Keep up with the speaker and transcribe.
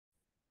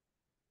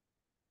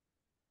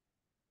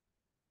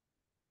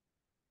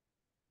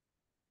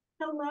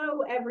Hello,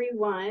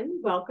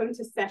 everyone. Welcome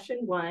to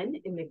session 1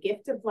 in the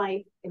Gift of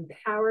Life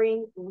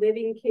Empowering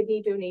Living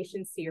Kidney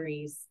Donation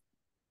series.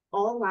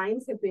 All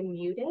lines have been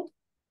muted.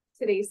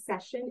 Today's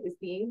session is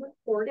being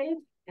recorded,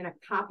 and a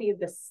copy of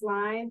the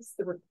slides,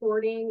 the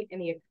recording, and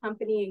the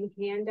accompanying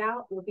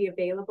handout will be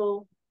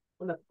available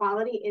on the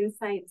Quality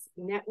Insights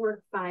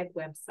Network 5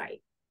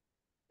 website.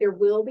 There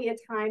will be a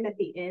time at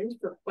the end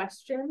for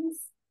questions.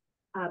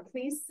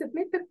 Please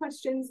submit the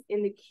questions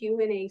in the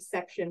Q&A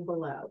section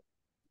below.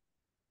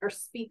 Our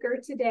speaker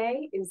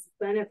today is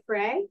Glenna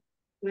Frey.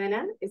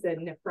 Glenna is a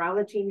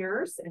nephrology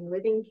nurse and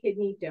living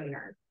kidney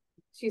donor.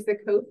 She's the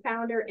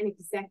co-founder and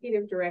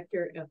executive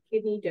director of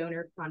Kidney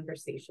Donor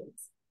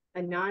Conversations, a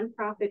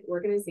nonprofit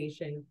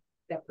organization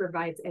that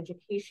provides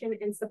education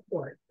and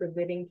support for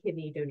living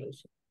kidney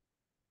donation.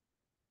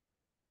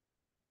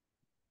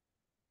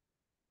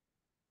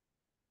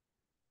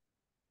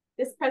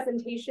 This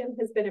presentation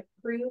has been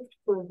approved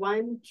for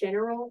 1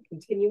 general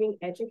continuing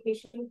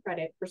education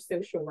credit for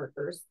social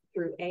workers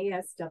through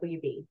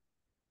ASWB.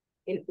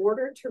 In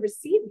order to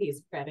receive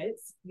these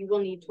credits, you will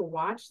need to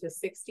watch the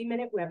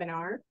 60-minute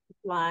webinar,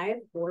 live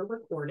or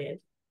recorded,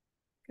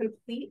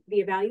 complete the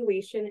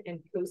evaluation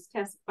and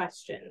post-test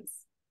questions.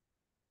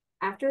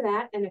 After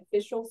that, an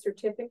official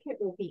certificate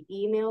will be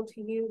emailed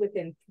to you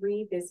within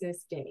 3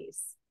 business days.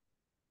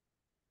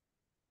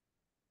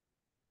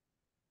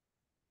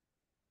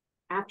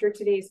 After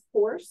today's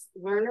course,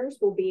 learners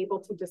will be able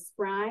to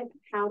describe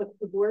how to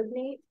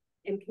coordinate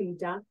and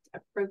conduct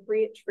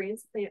appropriate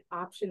transplant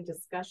option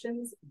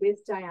discussions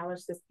with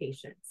dialysis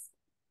patients.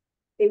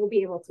 They will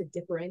be able to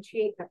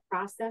differentiate the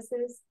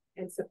processes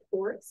and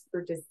supports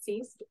for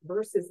deceased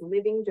versus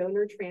living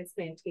donor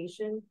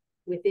transplantation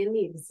within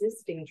the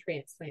existing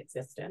transplant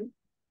system,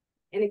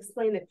 and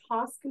explain the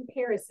cost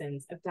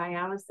comparisons of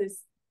dialysis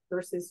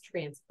versus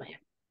transplant.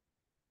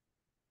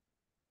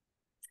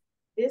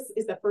 This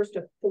is the first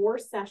of 4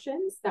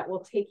 sessions that will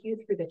take you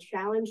through the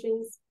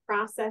challenges,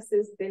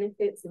 processes,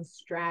 benefits, and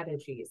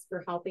strategies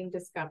for helping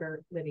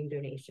discover living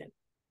donation.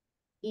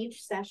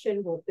 Each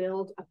session will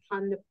build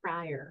upon the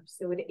prior,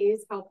 so it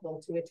is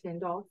helpful to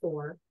attend all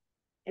 4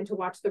 and to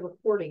watch the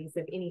recordings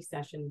of any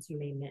sessions you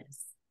may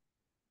miss.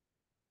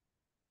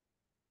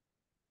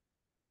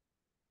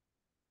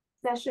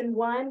 Session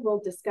 1 will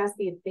discuss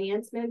the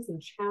advancements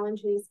and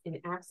challenges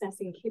in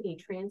accessing kidney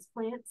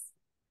transplants.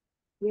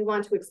 We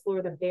want to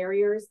explore the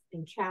barriers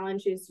and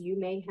challenges you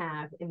may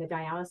have in the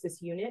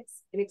dialysis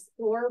units and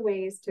explore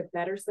ways to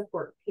better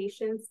support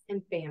patients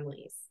and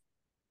families.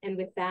 And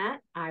with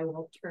that, I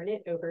will turn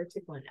it over to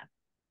Glenna.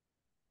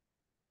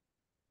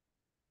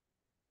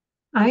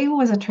 I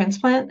was a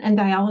transplant and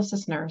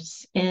dialysis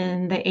nurse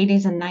in the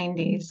 80s and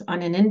 90s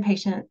on an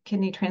inpatient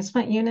kidney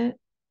transplant unit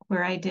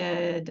where I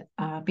did,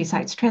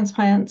 besides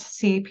transplants,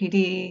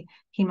 CAPD,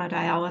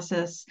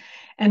 hemodialysis.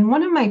 And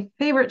one of my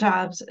favorite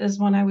jobs is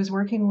when I was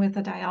working with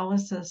a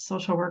dialysis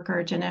social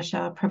worker,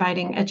 Janisha,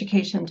 providing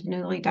education to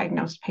newly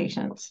diagnosed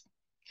patients.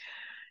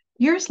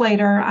 Years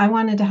later, I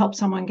wanted to help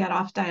someone get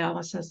off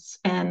dialysis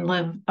and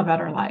live a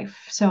better life.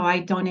 So I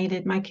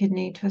donated my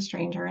kidney to a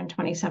stranger in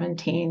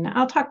 2017.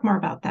 I'll talk more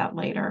about that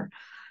later.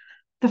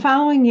 The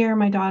following year,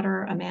 my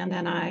daughter, Amanda,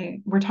 and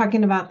I were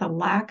talking about the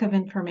lack of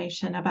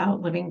information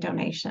about living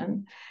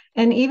donation.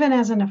 And even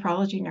as a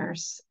nephrology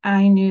nurse,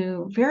 I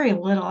knew very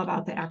little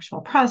about the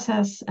actual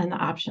process and the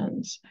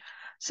options.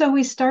 So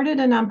we started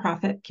a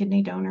nonprofit,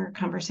 Kidney Donor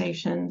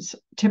Conversations,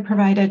 to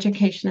provide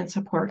education and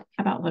support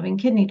about living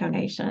kidney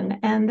donation.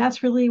 And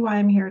that's really why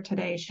I'm here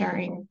today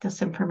sharing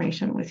this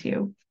information with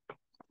you.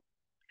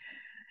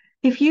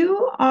 If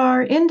you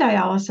are in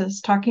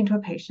dialysis talking to a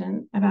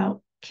patient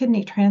about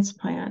kidney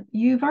transplant,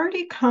 you've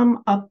already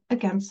come up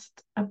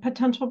against a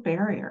potential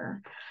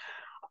barrier.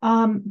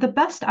 The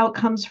best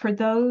outcomes for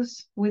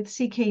those with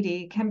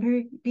CKD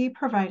can be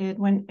provided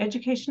when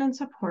education and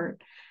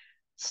support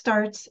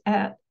starts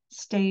at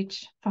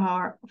stage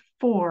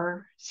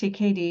 4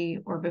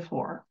 CKD or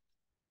before.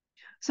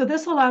 So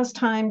this allows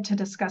time to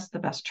discuss the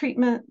best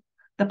treatment,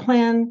 the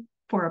plan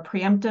for a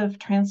preemptive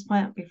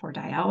transplant before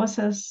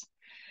dialysis.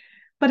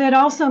 But it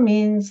also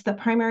means that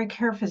primary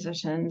care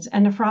physicians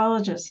and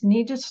nephrologists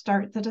need to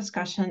start the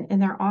discussion in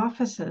their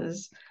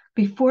offices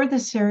before the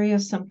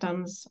serious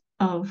symptoms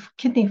of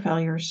kidney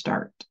failure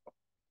start.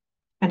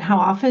 And how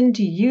often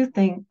do you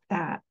think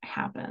that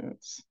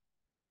happens?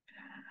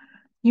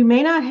 You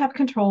may not have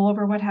control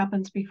over what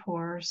happens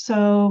before,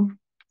 so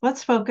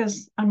let's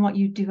focus on what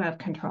you do have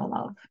control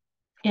of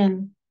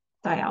in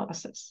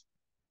dialysis.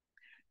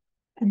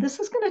 And this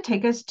is going to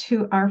take us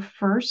to our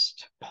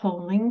first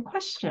polling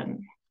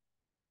question.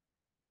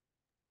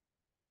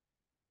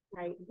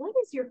 Right. What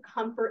is your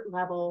comfort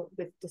level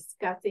with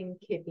discussing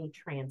kidney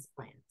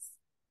transplants?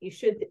 You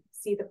should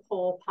see the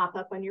poll pop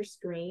up on your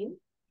screen.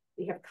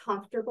 We have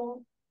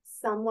comfortable,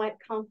 somewhat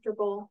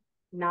comfortable,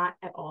 not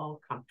at all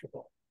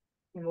comfortable.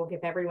 And we'll give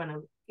everyone a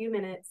few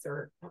minutes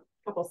or a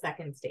couple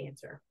seconds to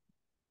answer.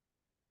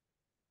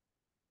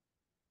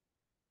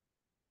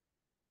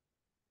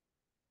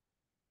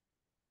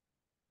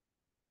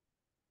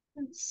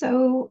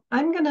 So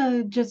I'm going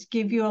to just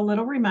give you a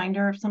little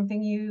reminder of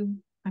something you,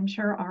 I'm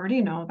sure,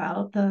 already know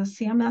about, the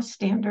CMS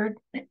standard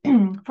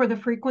for the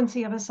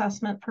frequency of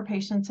assessment for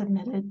patients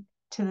admitted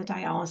to the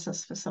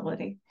dialysis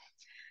facility.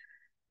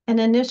 An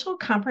initial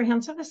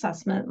comprehensive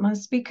assessment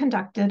must be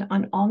conducted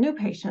on all new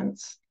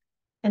patients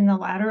in the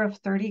latter of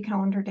 30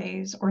 calendar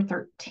days or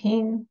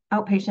 13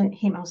 outpatient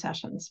hemo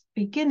sessions,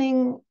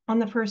 beginning on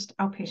the first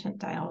outpatient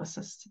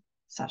dialysis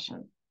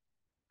session.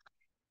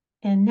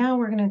 And now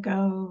we're going to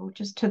go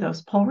just to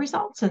those poll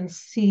results and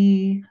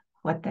see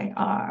what they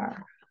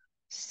are.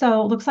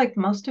 So it looks like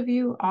most of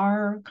you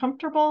are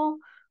comfortable,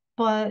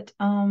 but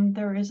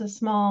there is a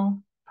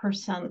small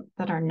percent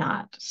that are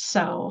not.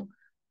 So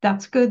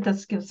that's good.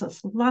 This gives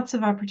us lots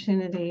of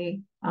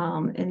opportunity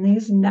in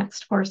these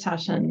next 4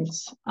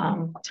 sessions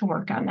to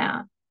work on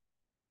that.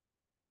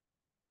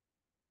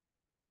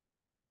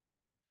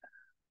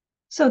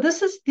 So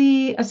this is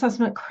the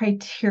assessment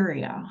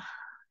criteria.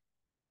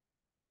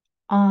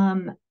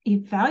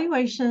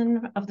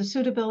 Evaluation of the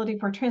suitability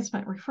for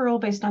transplant referral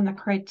based on the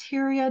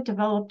criteria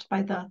developed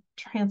by the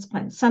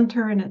transplant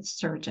center and its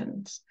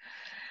surgeons.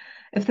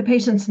 If the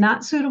patient's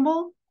not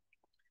suitable,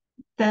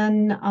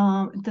 then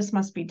this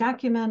must be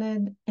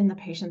documented in the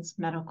patient's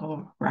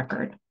medical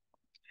record.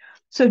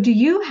 So do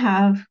you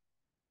have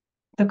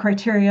the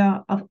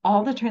criteria of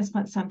all the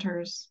transplant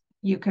centers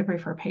you could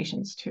refer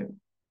patients to?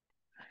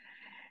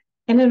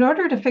 And in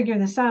order to figure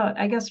this out,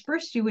 I guess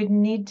first you would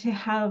need to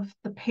have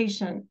the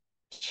patient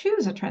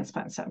choose a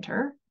transplant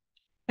center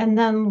and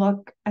then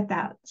look at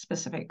that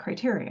specific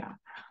criteria.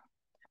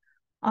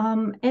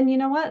 And you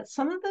know what?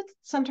 Some of the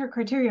center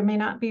criteria may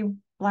not be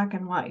black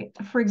and white.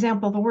 For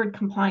example, the word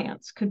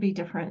compliance could be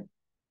different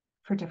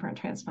for different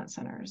transplant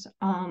centers.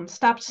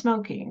 Stopped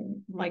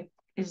smoking, like,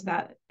 is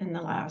that in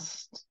the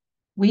last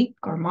week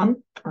or month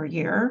or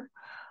year?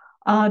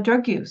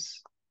 Drug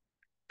use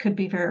could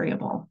be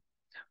variable.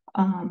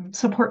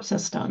 Support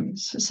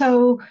systems.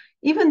 So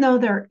even though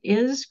there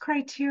is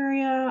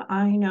criteria,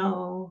 I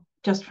know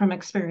just from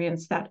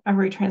experience that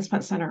every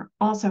transplant center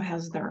also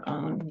has their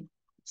own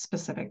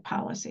specific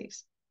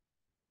policies.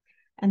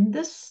 And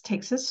this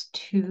takes us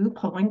to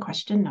polling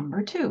question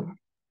number 2.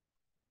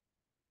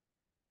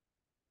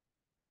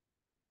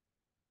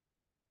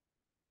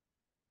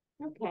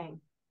 Okay.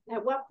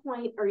 At what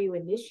point are you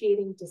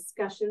initiating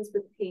discussions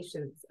with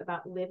patients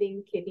about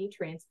living kidney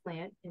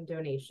transplant and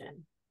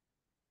donation?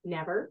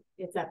 Never.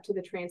 It's up to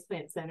the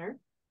transplant center.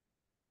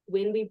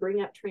 When we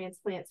bring up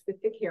transplants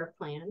with the care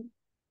plan,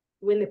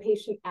 when the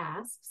patient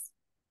asks,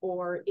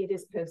 or it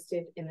is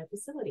posted in the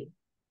facility.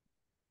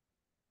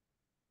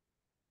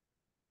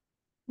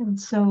 And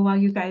so while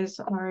you guys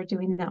are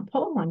doing that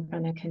poll, I'm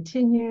going to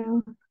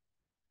continue.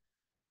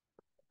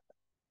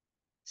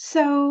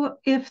 So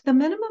if the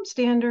minimum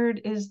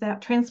standard is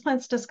that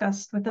transplants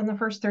discussed within the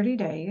first 30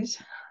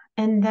 days,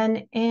 and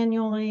then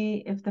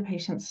annually if the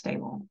patient's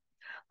stable.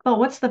 But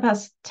what's the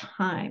best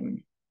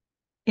time?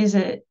 Is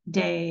it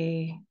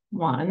day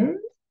 1,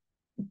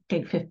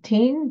 day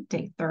 15,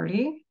 day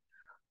 30?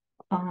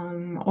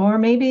 Or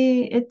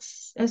maybe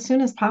it's as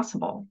soon as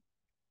possible.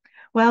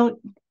 Well,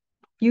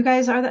 you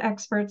guys are the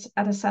experts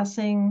at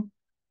assessing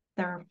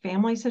their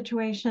family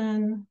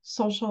situation,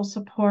 social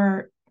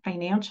support,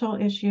 financial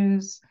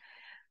issues,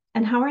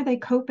 and how are they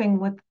coping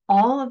with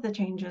all of the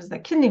changes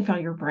that kidney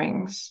failure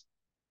brings?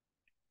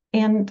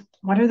 And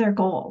what are their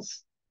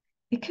goals?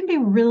 It can be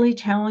really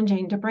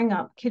challenging to bring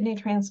up kidney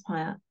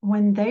transplant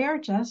when they are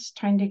just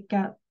trying to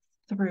get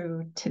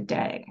through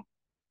today.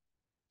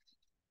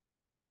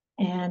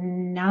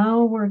 And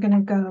now we're going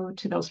to go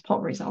to those poll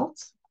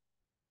results.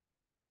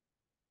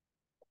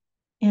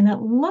 And it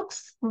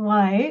looks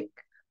like,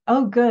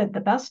 oh, good, the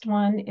best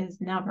one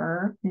is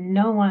never.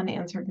 No one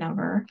answered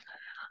never.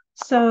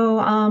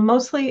 So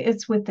mostly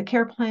it's with the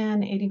care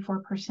plan,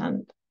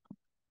 84%.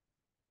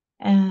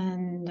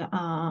 And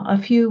a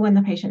few when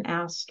the patient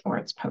asked or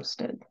it's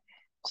posted.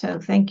 So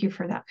thank you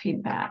for that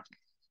feedback.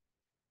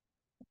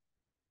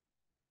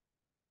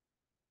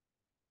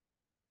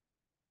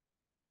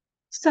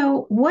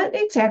 So what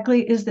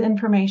exactly is the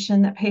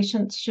information that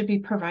patients should be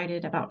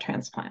provided about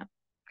transplant?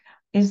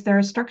 Is there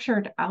a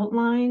structured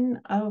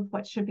outline of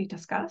what should be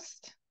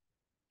discussed?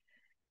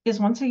 Is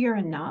once a year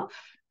enough?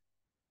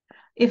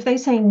 If they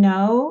say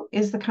no,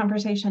 is the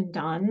conversation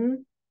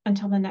done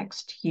until the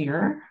next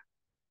year?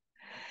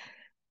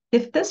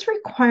 If this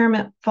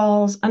requirement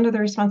falls under the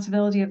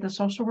responsibility of the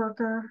social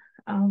worker,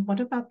 what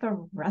about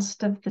the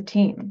rest of the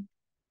team?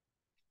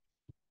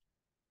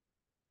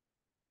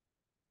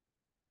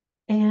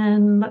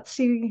 And let's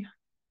see.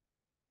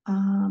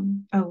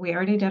 Oh, we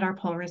already did our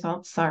poll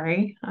results.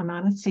 Sorry, I'm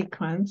on a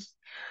sequence.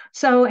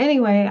 So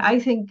anyway, I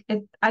think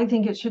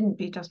it shouldn't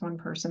be just one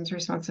person's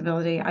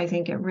responsibility. I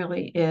think it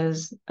really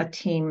is a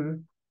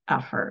team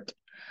effort.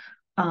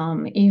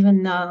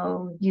 Even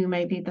though you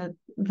may be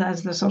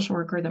as the social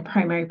worker, the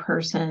primary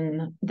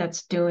person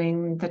that's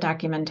doing the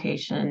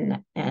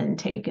documentation and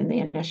taking the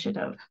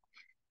initiative.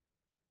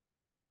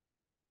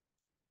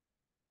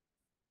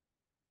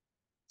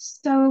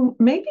 So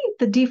maybe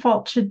the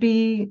default should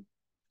be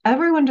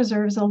everyone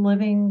deserves a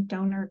living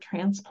donor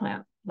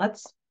transplant.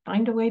 Let's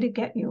find a way to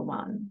get you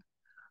one.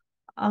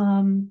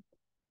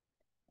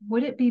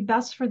 Would it be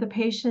best for the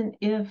patient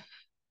if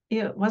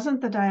it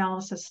wasn't the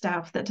dialysis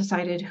staff that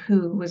decided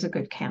who was a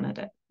good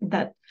candidate?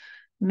 That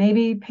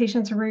maybe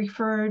patients are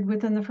referred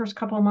within the first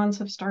couple of months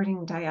of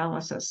starting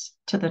dialysis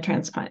to the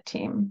transplant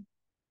team.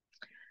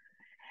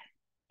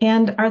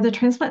 And are the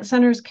transplant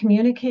centers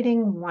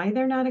communicating why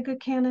they're not a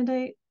good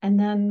candidate and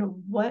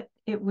then what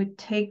it would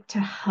take to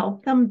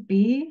help them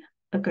be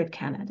a good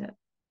candidate?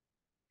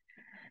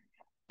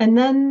 And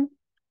then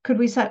could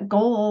we set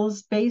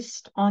goals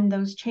based on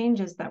those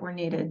changes that were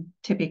needed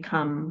to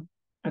become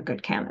a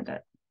good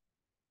candidate?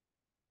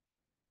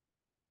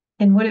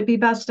 And would it be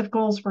best if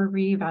goals were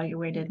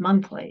reevaluated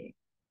monthly?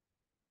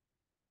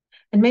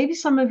 And maybe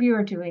some of you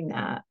are doing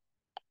that.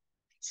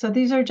 So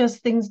these are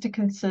just things to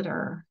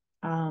consider.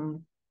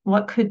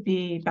 What could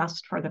be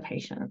best for the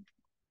patient?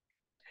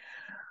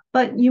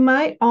 But you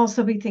might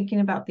also be thinking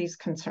about these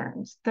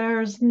concerns.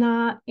 There's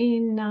not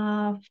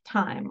enough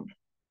time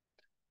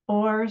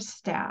or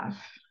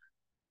staff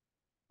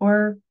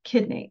or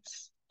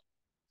kidneys.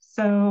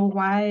 So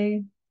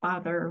why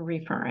bother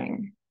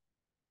referring?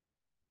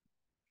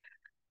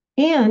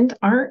 And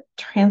aren't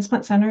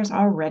transplant centers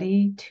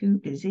already too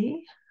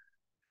busy?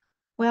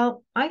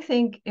 Well, I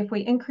think if we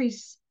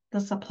increase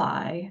the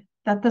supply,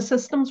 that the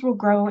systems will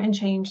grow and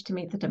change to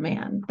meet the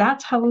demand.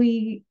 That's how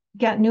we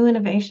get new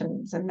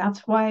innovations. And that's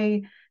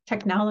why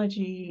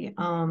technology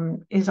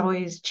is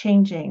always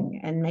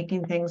changing and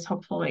making things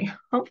hopefully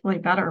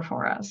better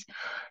for us.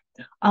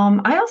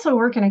 I also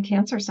work in a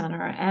cancer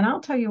center, and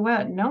I'll tell you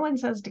what, no one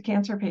says to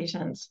cancer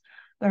patients,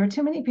 there are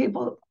too many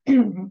people,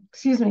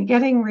 excuse me,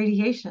 getting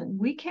radiation.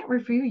 We can't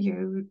refer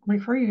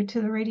you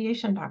to the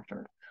radiation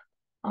doctor.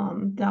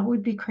 That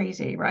would be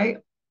crazy, right?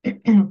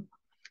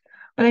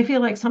 But I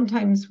feel like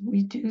sometimes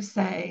we do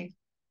say,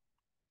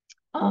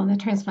 oh, the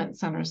transplant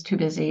center is too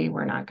busy.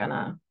 We're not going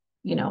to,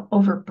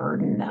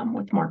 overburden them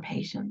with more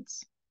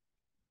patients.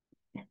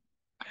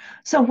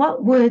 So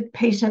what would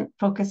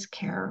patient-focused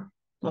care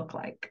look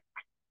like?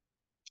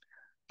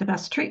 The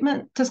best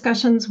treatment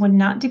discussions would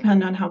not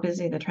depend on how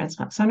busy the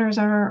transplant centers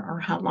are or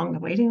how long the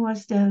waiting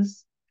list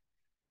is.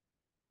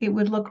 It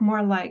would look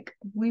more like,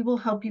 we will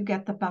help you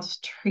get the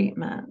best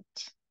treatment,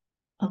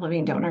 a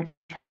living donor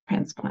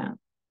transplant.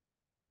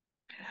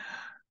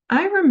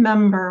 I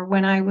remember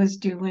when I was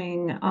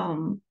doing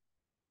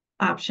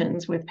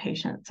options with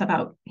patients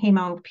about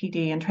hemo,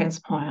 PD, and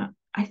transplant,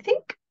 I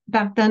think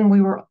back then we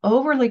were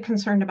overly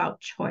concerned about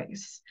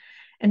choice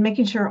and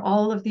making sure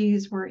all of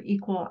these were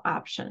equal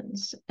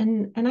options.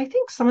 And I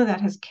think some of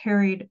that has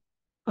carried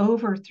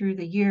over through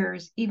the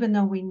years, even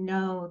though we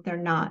know they're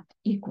not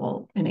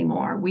equal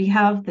anymore. We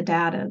have the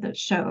data that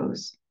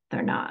shows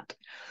they're not.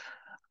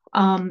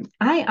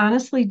 I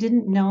honestly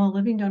didn't know a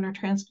living donor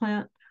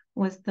transplant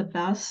was the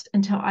best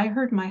until I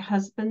heard my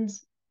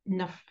husband's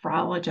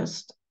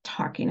nephrologist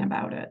talking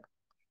about it.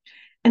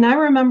 And I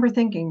remember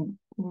thinking,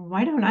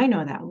 why don't I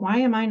know that? Why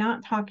am I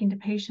not talking to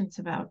patients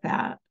about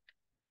that?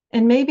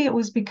 And maybe it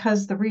was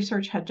because the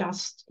research had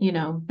just,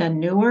 been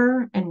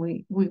newer and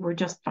we were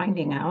just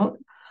finding out.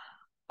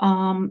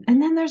 And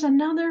then there's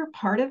another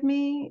part of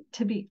me,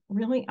 to be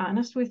really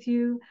honest with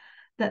you,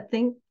 that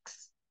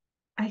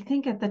I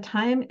think at the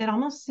time it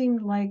almost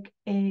seemed like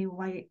a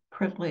white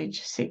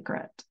privilege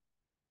secret.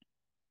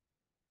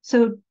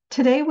 So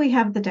today we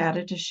have the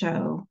data to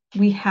show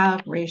we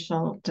have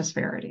racial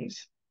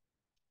disparities.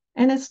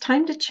 And it's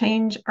time to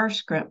change our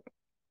script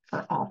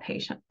for all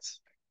patients.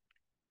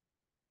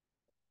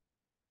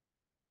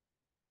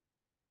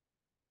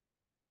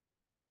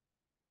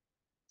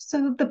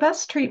 So the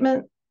best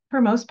treatment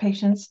for most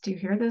patients, do you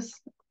hear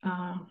this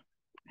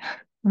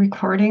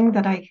recording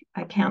that I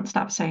can't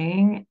stop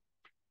saying?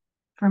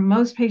 For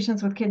most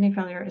patients with kidney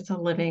failure, it's a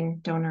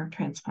living donor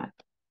transplant.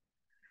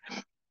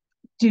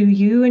 Do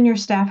you and your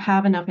staff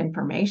have enough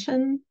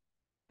information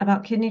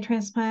about kidney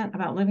transplant,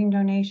 about living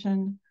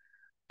donation?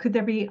 Could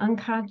there be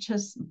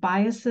unconscious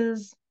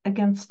biases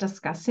against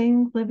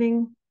discussing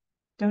living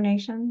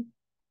donation?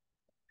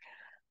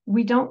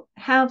 We don't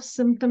have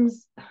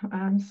systems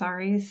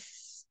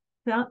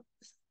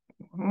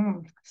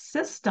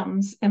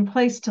in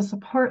place to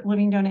support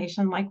living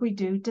donation like we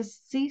do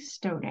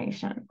deceased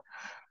donation.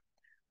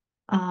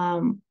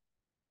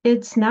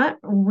 It's not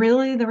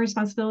really the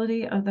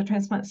responsibility of the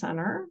transplant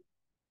center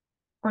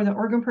or the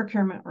organ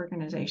procurement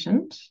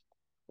organizations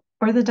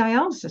or the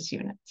dialysis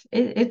units.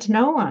 It's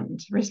no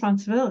one's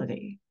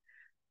responsibility.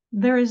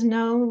 There is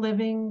no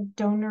living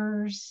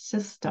donor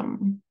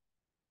system.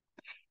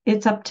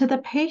 It's up to the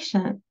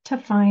patient to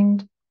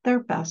find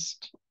their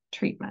best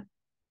treatment.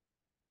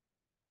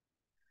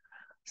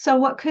 So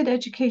what could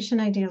education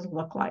ideas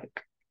look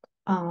like?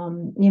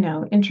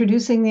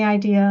 Introducing the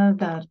idea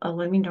that a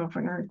living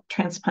donor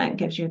transplant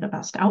gives you the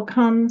best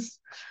outcomes,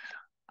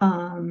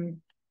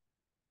 and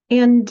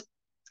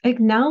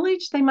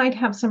acknowledge they might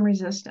have some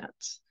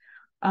resistance.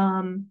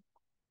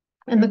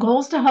 And the goal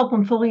is to help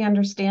them fully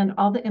understand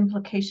all the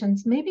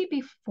implications, maybe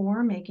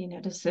before making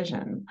a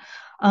decision.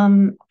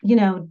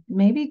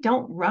 Maybe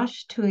don't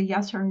rush to a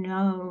yes or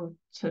no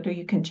so that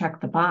you can check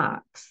the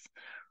box.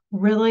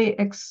 Really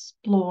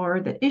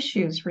explore the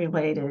issues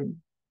related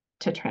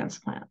to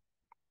transplant.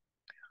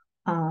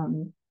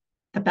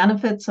 The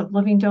benefits of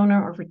living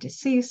donor over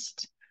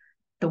deceased,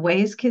 the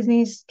ways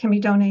kidneys can be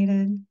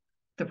donated,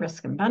 the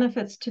risk and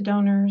benefits to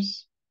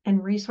donors,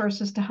 and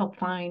resources to help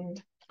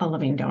find a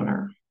living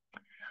donor.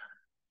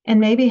 And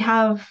maybe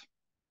have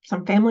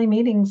some family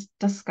meetings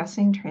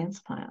discussing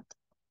transplant.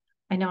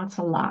 I know it's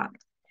a lot.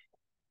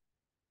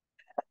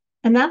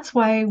 And that's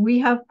why we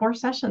have 4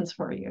 sessions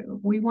for you.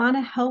 We want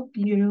to help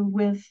you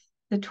with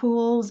the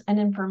tools and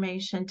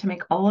information to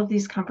make all of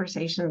these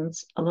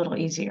conversations a little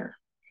easier.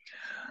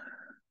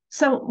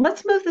 So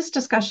let's move this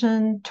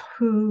discussion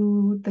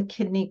to the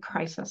kidney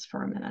crisis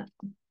for a minute,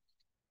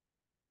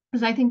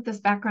 because I think this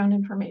background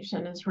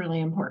information is really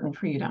important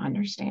for you to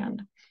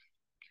understand.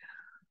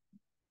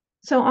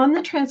 So on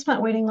the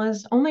transplant waiting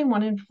list, only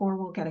 1 in 4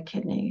 will get a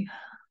kidney,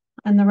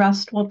 and the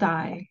rest will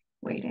die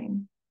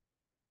waiting.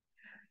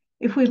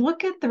 If we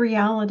look at the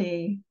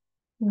reality,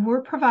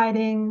 we're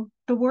providing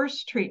the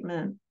worst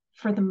treatment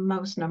for the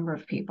most number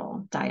of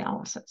people,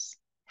 dialysis.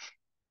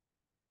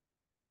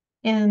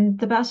 And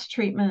the best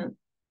treatment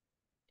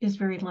is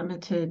very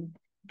limited,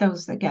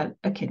 those that get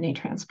a kidney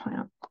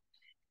transplant.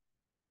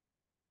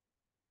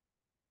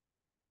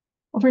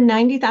 Over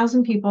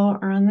 90,000 people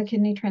are on the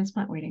kidney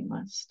transplant waiting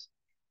list.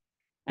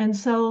 And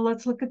so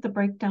let's look at the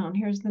breakdown.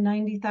 Here's the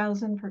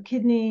 90,000 for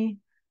kidney.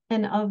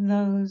 And of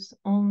those,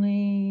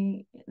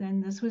 only,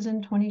 and this was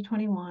in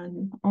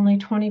 2021, only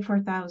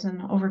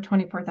 24,000, over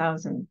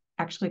 24,000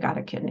 actually got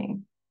a kidney.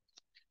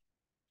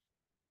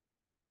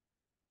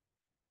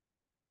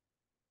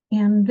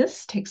 And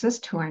this takes us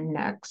to our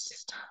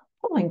next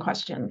polling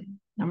question,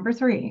 number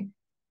 3.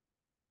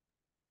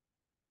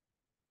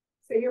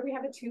 So here we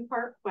have a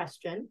 2-part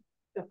question.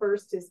 The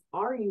first is,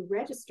 are you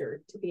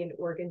registered to be an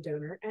organ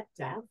donor at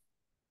death?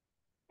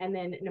 And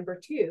then number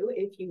 2,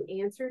 if you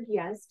answered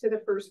yes to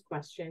the first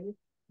question,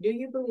 do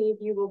you believe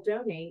you will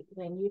donate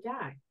when you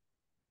die?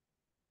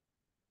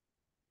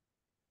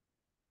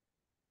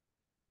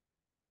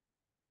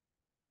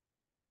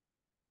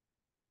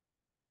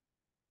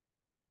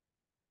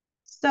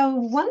 So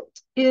what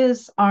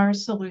is our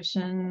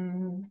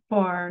solution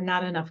for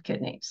not enough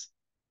kidneys?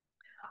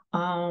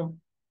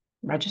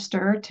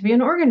 Register to be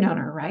an organ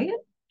donor, right?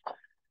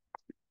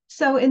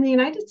 So in the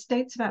United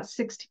States, about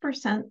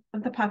 60%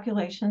 of the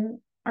population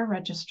are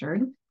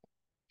registered.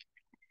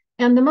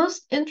 And the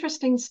most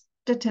interesting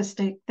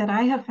statistic that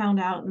I have found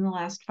out in the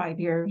last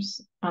 5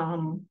 years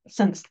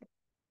since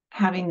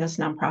having this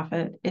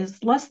nonprofit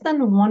is less than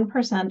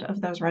 1% of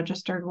those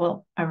registered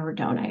will ever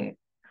donate.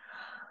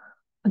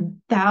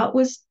 That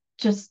was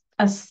just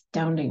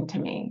astounding to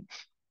me.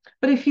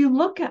 But if you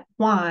look at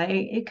why,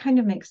 it kind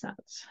of makes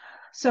sense.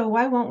 So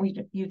why won't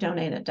you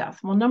donate at death?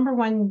 Well, number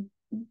one,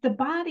 the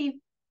body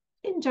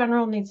in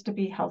general needs to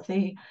be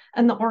healthy,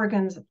 and the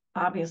organs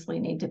obviously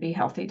need to be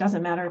healthy. It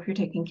doesn't matter if you're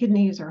taking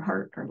kidneys or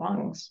heart or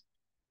lungs.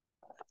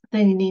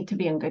 They need to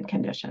be in good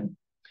condition.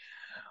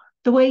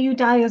 The way you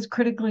die is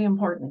critically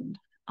important.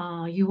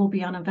 You will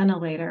be on a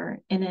ventilator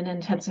in an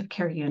intensive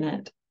care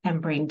unit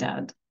and brain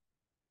dead.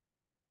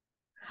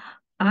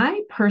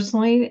 I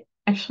personally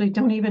actually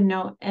don't even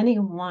know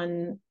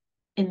anyone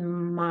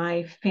in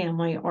my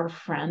family or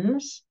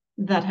friends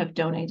that have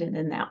donated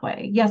in that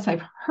way. Yes,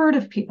 I've heard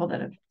of people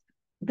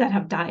that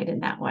have died in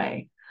that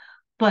way,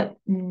 but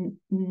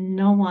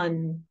no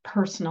one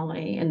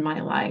personally in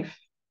my life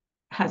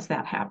has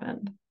that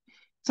happened.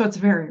 So it's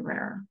very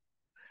rare.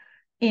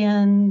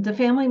 And the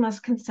family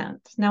must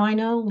consent. Now, I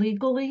know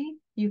legally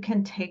you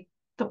can take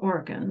the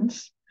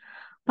organs,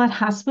 but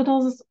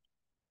hospitals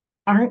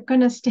aren't going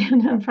to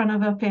stand in front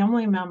of a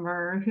family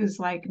member who's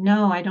like,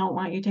 no, I don't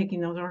want you taking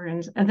those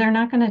organs. And they're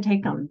not going to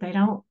take them. They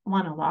don't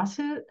want a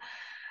lawsuit.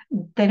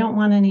 They don't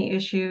want any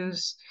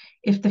issues.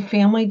 If the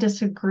family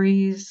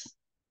disagrees,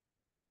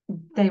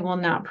 they will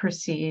not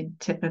proceed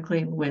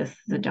typically with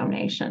the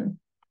donation.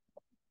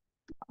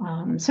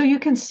 So you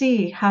can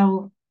see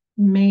how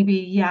maybe,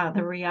 yeah,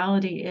 the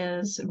reality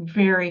is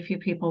very few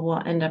people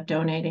will end up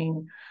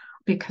donating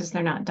because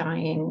they're not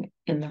dying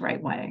in the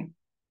right way.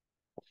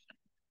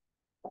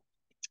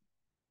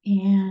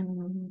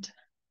 And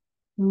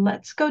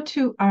let's go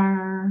to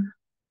our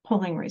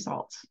polling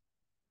results.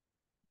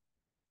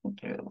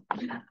 Thank you.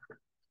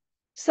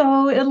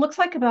 So it looks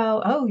like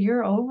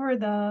you're over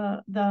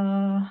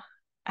the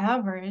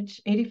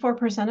average.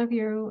 84% of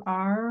you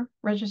are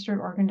registered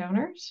organ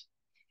donors.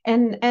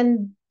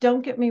 And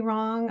don't get me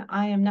wrong,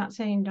 I am not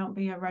saying don't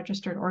be a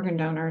registered organ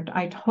donor.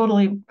 I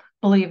totally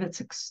believe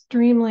it's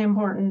extremely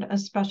important,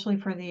 especially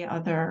for the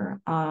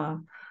other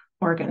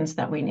organs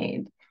that we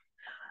need.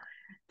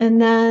 And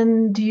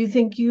then, do you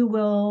think you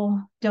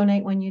will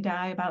donate when you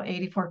die? About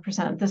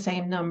 84%, the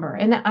same number.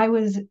 And I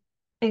was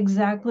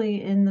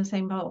exactly in the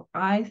same boat.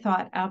 I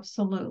thought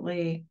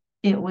absolutely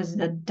it was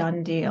a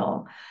done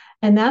deal.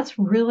 And that's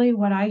really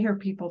what I hear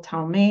people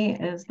tell me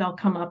is they'll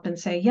come up and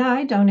say, yeah,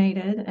 I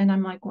donated. And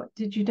I'm like, what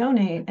did you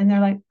donate? And they're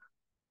like,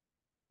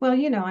 well,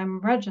 I'm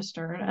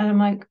registered. And I'm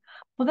like,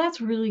 well,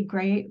 that's really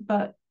great,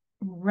 but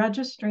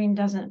registering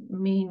doesn't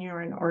mean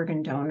you're an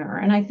organ donor.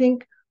 And I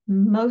think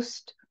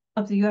most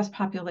of the US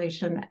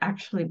population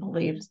actually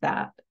believes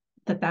that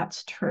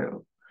that's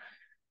true.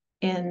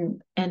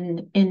 And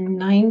in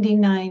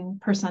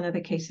 99% of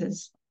the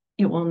cases,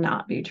 it will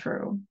not be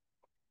true.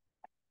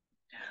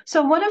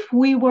 So what if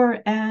we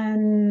were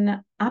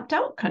an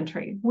opt-out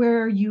country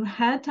where you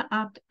had to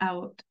opt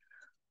out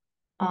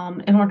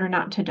in order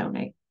not to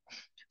donate?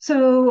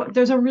 So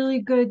there's a really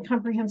good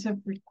comprehensive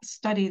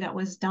study that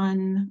was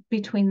done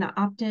between the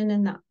opt-in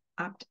and the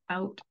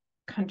opt-out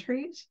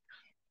countries.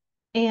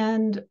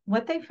 And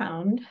what they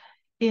found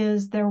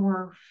is there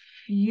were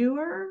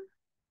fewer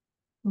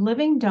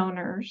living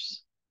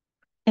donors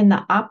in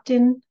the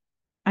opt-in,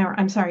 or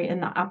I'm sorry, in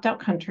the opt-out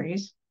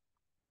countries.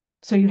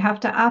 So you have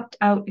to opt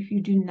out if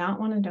you do not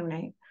want to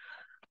donate,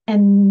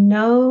 and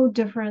no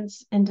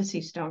difference in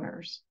deceased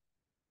donors.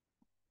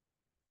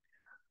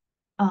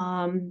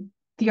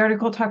 The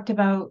article talked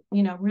about,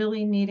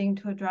 really needing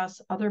to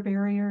address other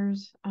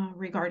barriers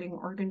regarding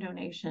organ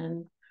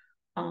donation,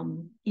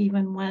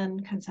 even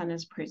when consent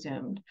is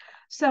presumed.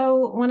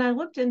 So when I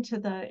looked into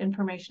the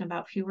information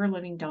about fewer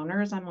living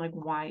donors, I'm like,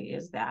 why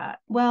is that?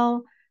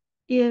 Well,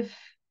 if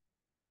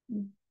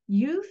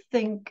you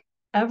think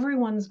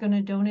everyone's going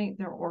to donate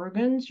their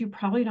organs, you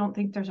probably don't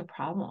think there's a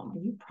problem.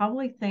 You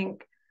probably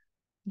think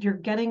you're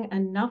getting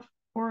enough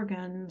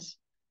organs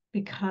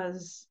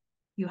because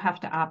you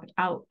have to opt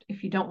out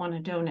if you don't want to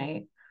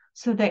donate.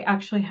 So they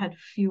actually had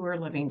fewer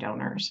living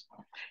donors.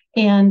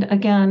 And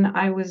again,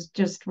 I was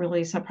just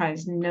really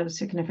surprised, no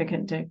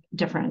significant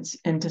difference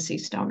in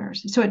deceased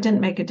donors. So it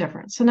didn't make a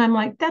difference. And I'm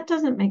like, that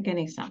doesn't make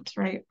any sense,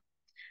 right?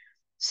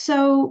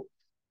 So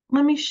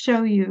let me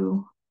show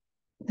you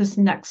this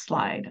next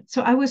slide.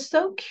 So I was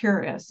so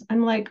curious.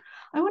 I'm like,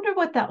 I wonder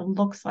what that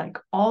looks like.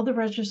 All the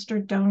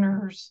registered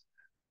donors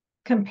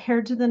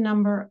compared to the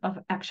number of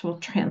actual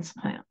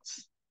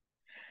transplants.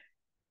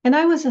 And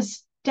I was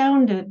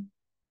astounded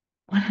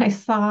when I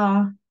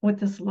saw what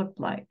this looked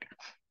like.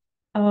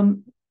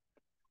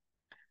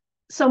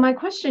 So my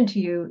question to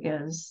you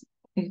is,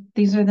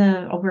 these are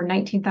the over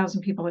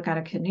 19,000 people that got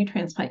a kidney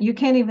transplant. You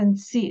can't even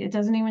see, it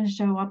doesn't even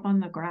show up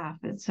on the graph.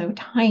 It's so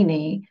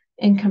tiny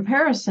in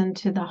comparison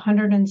to the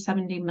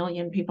 170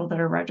 million people that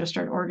are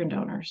registered organ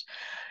donors.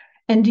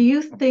 And do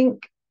you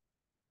think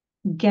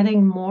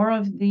getting more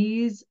of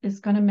these is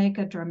going to make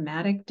a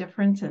dramatic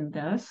difference in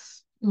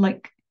this?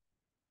 Like,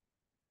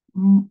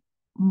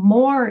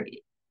 more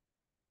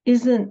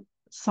isn't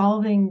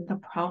solving the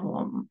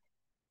problem.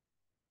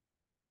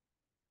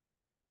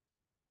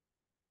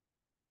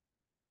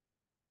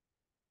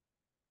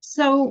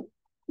 So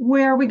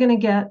where are we going to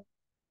get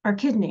our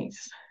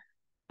kidneys?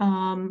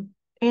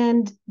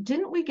 And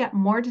didn't we get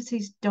more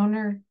deceased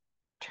donor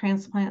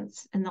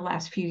transplants in the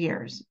last few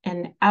years?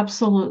 And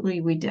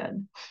absolutely we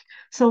did.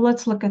 So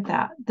let's look at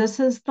that. This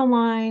is the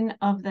line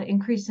of the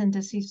increase in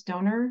deceased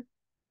donor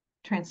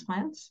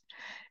transplants.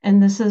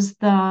 And this is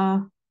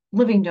the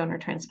living donor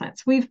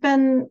transplants. We've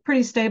been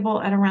pretty stable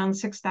at around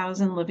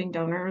 6,000 living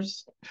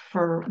donors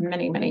for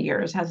many, many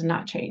years, has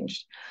not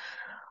changed.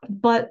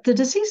 But the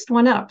deceased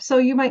went up. So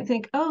you might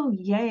think, oh,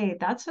 yay,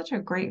 that's such a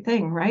great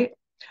thing, right?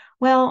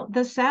 Well,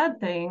 the sad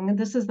thing,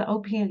 this is the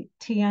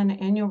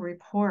OPTN annual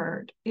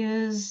report,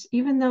 is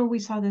even though we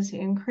saw this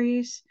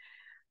increase,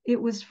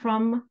 it was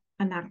from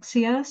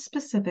anoxia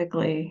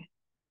specifically,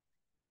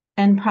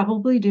 and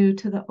probably due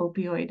to the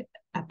opioid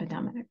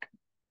epidemic.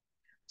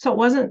 So it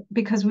wasn't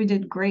because we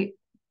did great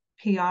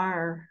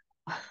PR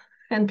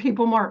and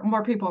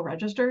more people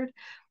registered.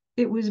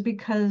 It was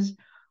because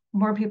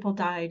more people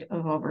died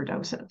of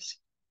overdoses.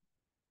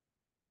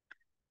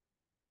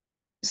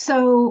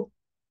 So,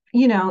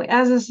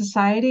 as a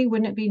society,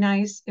 wouldn't it be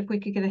nice if we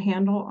could get a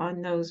handle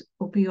on those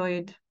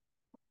opioid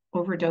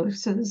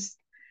overdoses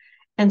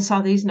and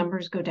saw these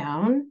numbers go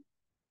down,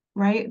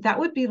 right? That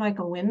would be like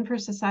a win for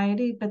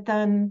society, but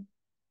then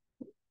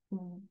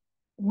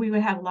we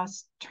would have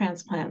less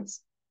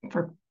transplants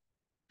for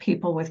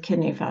people with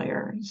kidney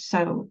failure.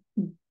 So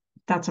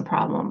that's a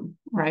problem,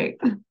 right?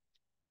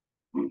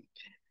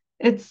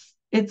 It's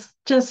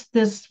just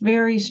this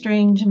very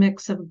strange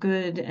mix of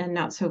good and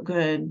not so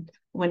good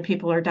when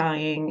people are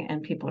dying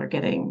and people are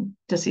getting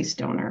deceased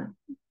donor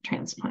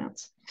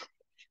transplants.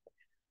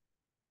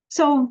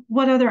 So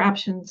what other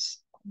options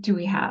do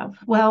we have?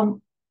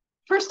 Well,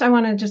 first I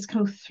want to just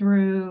go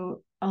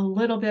through a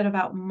little bit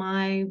about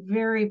my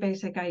very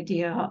basic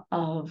idea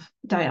of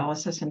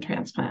dialysis and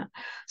transplant.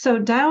 So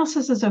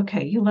dialysis is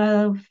okay. You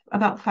live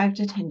about 5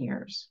 to 10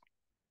 years.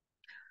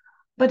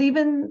 But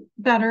even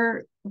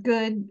better,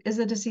 good is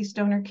a deceased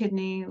donor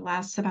kidney,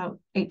 lasts about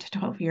 8 to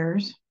 12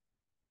 years.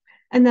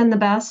 And then the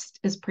best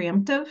is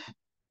preemptive,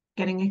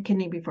 getting a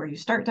kidney before you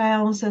start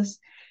dialysis,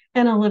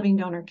 and a living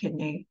donor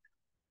kidney,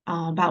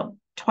 about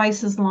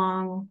twice as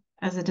long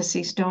as a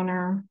deceased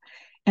donor,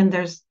 and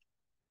there's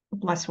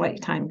less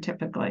wait time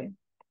typically.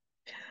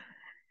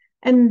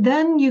 And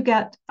then you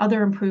get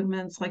other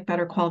improvements like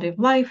better quality of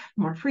life,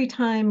 more free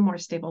time, more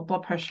stable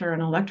blood pressure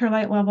and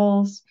electrolyte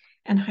levels,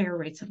 and higher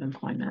rates of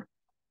employment.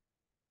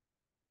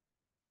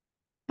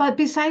 But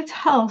besides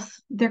health,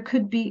 there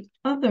could be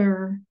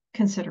other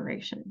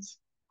considerations.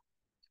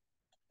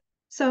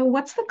 So,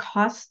 what's the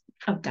cost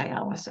of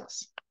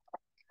dialysis?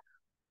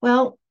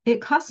 Well,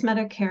 it costs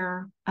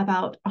Medicare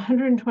about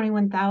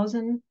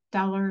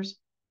 $121,000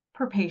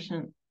 per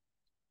patient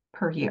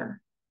per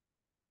year.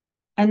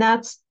 And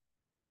that's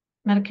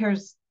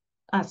Medicare's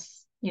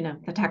us,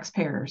 the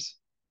taxpayers.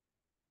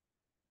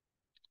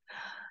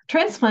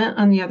 Transplant,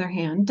 on the other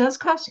hand, does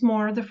cost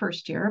more the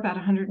first year, about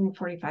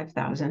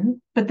 $145,000,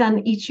 but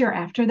then each year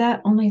after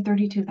that, only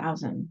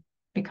 $32,000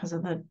 because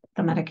of the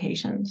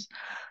medications.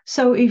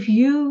 So if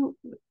you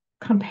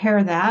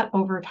compare that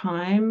over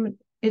time,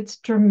 it's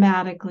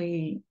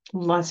dramatically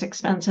less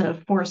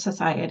expensive for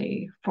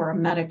society, for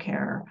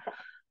Medicare,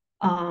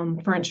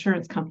 for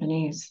insurance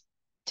companies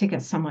to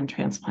get someone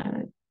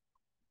transplanted.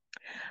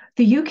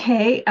 The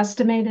UK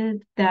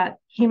estimated that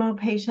hemo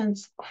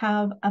patients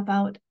have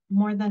about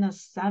more than a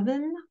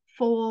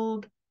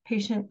seven-fold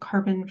patient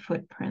carbon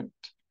footprint.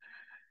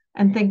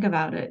 And think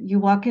about it. You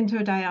walk into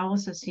a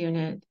dialysis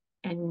unit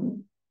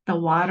and the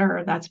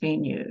water that's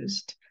being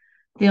used,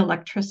 the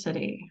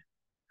electricity,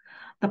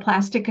 the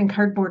plastic and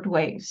cardboard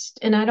waste.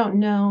 And I don't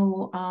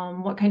know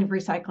what kind of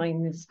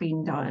recycling is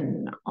being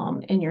done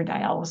in your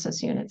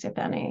dialysis units, if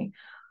any.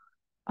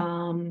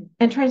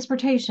 And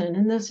transportation.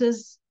 And this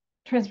is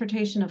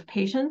transportation of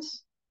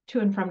patients to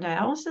and from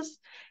dialysis.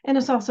 And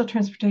it's also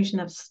transportation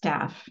of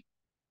staff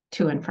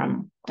to and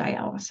from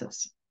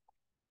dialysis.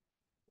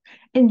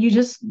 And you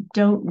just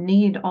don't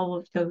need all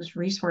of those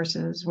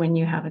resources when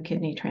you have a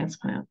kidney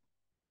transplant.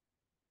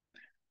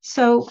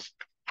 So,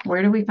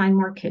 where do we find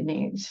more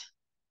kidneys?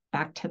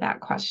 Back to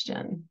that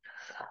question.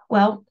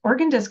 Well,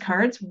 organ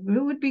discards,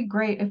 it would be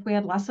great if we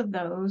had less of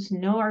those.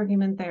 No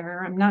argument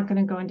there. I'm not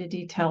going to go into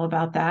detail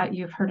about that.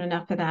 You've heard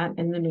enough of that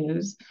in the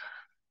news.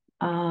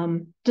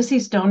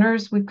 Deceased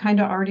donors, we've kind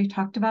of already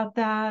talked about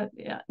that.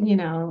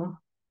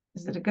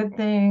 Is it a good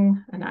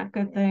thing, a not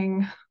good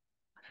thing?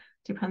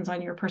 Depends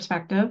on your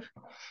perspective.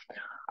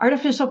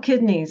 Artificial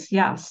kidneys,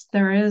 yes,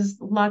 there is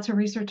lots of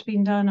research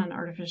being done on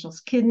artificial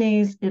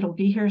kidneys. It'll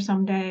be here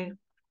someday.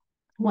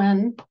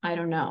 When? I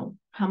don't know.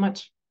 How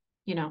much,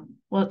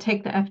 will it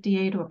take the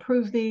FDA to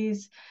approve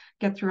these,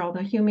 get through all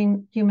the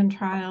human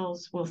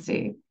trials? We'll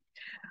see.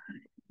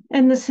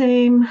 And the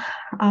same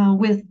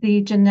with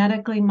the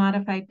genetically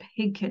modified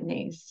pig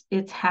kidneys.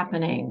 It's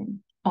happening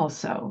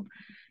also.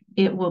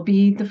 It will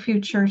be the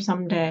future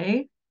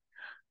someday.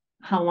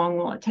 How long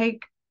will it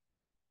take?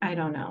 I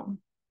don't know.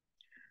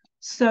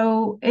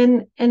 So,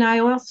 and I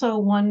also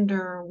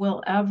wonder,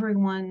 will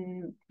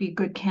everyone be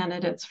good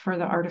candidates for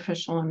the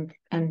artificial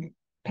and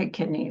pig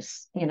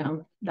kidneys?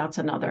 That's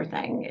another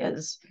thing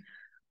is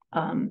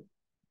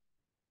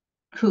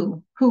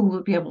who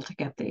will be able to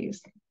get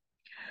these.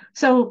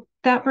 So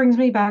that brings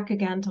me back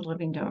again to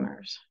living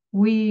donors.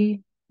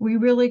 We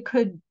really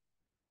could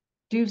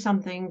do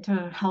something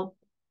to help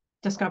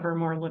discover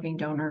more living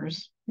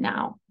donors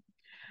now.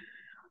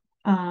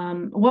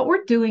 What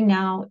we're doing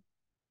now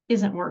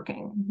isn't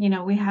working.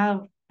 We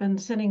have been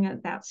sitting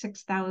at that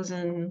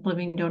 6,000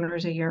 living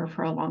donors a year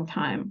for a long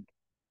time.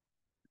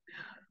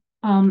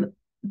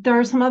 There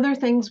are some other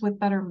things with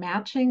better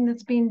matching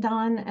that's being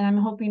done, and I'm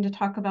hoping to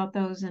talk about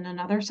those in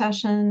another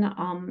session.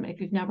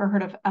 If you've never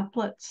heard of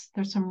eplets,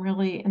 there's some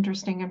really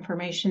interesting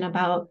information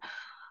about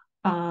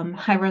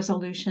high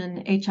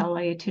resolution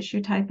HLA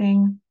tissue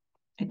typing.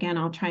 Again,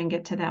 I'll try and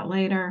get to that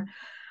later.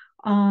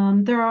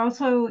 There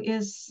also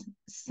is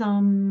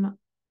some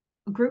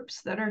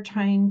groups that are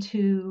trying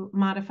to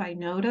modify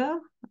NOTA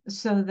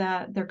so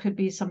that there could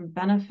be some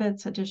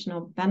benefits,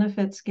 additional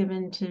benefits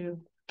given to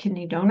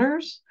kidney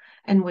donors.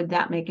 And would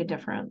that make a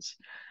difference?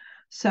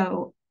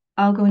 So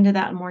I'll go into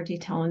that in more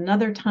detail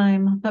another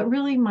time. But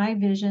really, my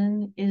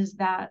vision is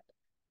that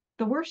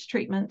the worst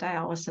treatment,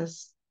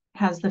 dialysis,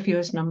 has the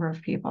fewest number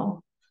of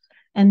people,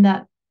 and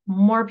that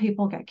more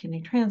people get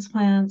kidney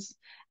transplants,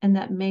 and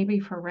that maybe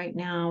for right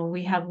now,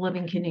 we have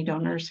living kidney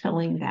donors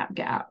filling that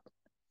gap.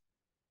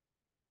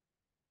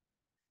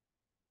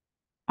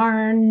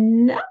 Our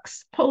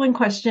next polling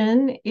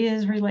question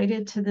is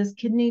related to this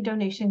kidney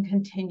donation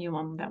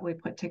continuum that we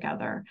put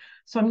together.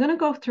 So I'm going to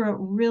go through it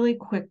really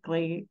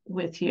quickly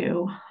with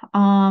you.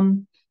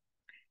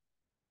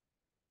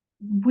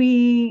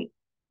 We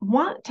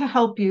want to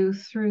help you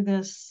through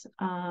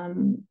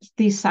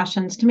these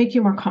sessions to make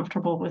you more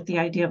comfortable with the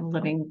idea of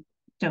living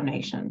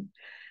donation.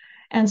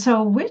 And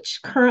so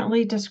which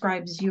currently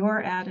describes your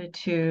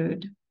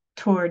attitude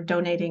toward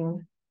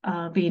donating,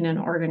 being an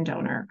organ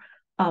donor?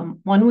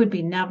 One would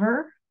be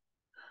never,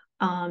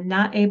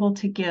 not able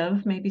to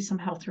give, maybe some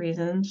health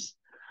reasons,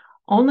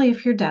 only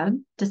if you're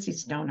dead,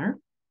 deceased donor.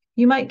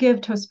 You might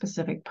give to a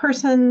specific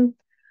person,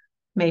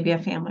 maybe a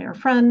family or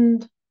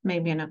friend,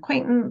 maybe an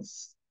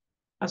acquaintance,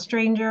 a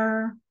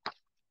stranger.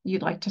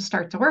 You'd like to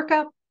start the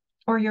workup.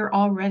 or you're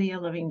already a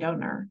living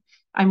donor.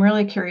 I'm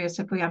really curious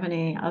if we have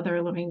any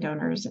other living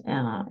donors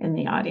in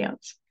the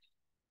audience.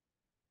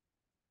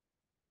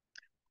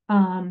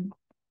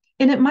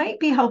 And it might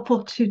be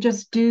helpful to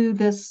just do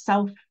this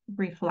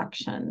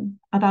self-reflection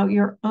about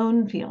your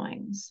own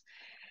feelings.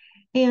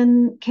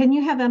 And can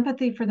you have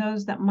empathy for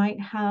those that might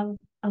have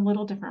a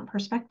little different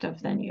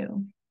perspective than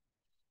you?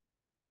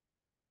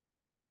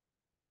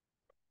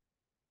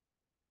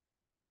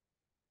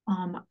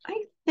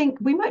 I think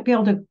we might be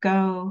able to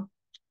go,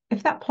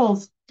 if that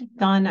poll's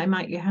done, I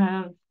might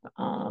have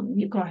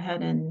you go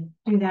ahead and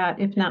do that.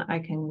 If not, I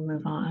can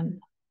move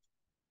on.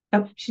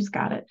 Oh, she's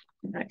got it.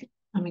 Right.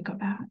 Let me go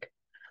back.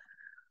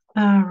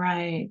 All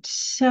right.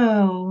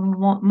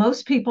 So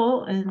most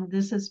people, and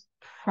this is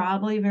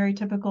probably very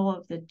typical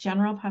of the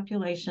general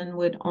population,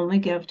 would only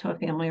give to a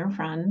family or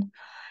friend.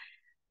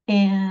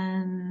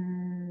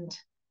 And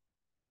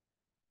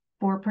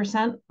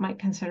 4% might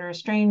consider a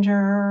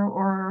stranger,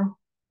 or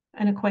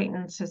an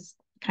acquaintance is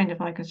kind of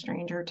like a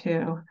stranger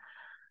too.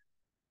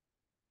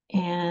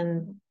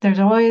 And there's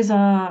always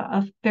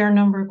a fair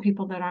number of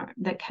people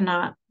that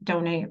cannot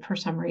donate for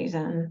some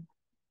reason.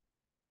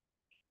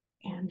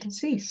 And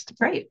deceased.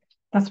 Great.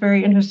 That's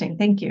very interesting.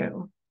 Thank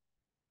you.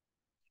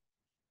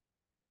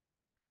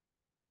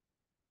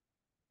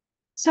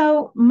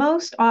 So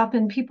most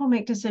often people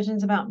make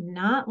decisions about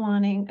not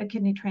wanting a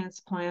kidney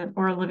transplant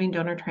or a living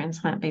donor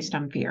transplant based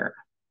on fear.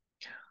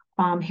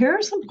 Here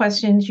are some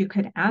questions you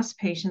could ask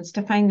patients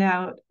to find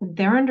out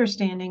their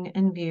understanding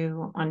and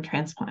view on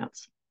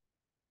transplants.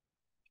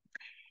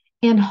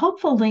 And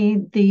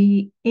hopefully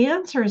the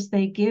answers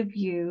they give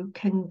you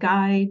can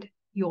guide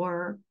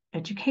your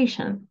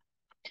education.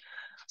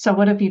 So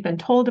what have you been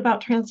told about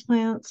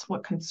transplants?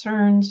 What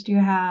concerns do you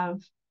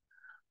have?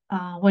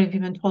 What have you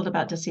been told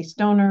about deceased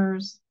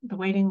donors, the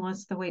waiting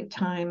list, the wait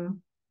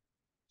time,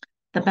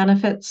 the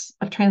benefits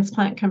of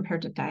transplant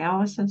compared to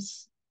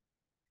dialysis?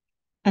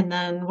 And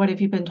then what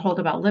have you been told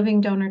about living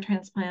donor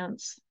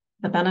transplants,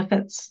 the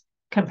benefits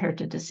compared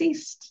to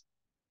deceased,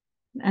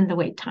 and the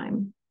wait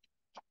time?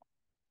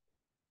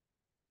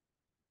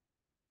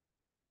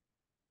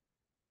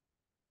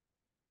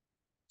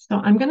 So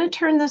I'm going to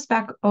turn this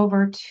back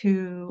over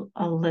to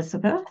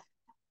Elizabeth.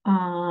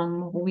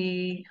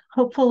 We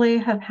hopefully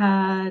have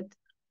had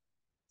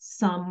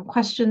some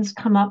questions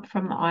come up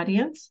from the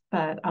audience,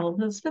 but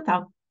Elizabeth,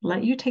 I'll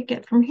let you take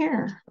it from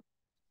here.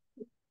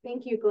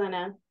 Thank you,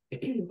 Glenna.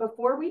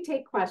 Before we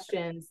take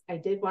questions, I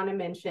did want to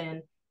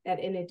mention that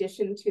in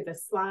addition to the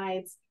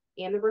slides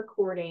and the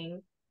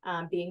recording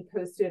being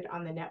posted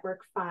on the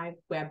Network 5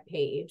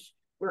 webpage,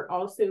 we're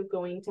also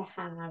going to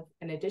have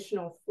an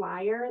additional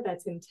flyer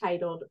that's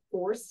entitled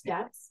 4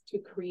 Steps to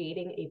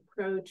Creating a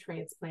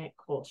Pro-Transplant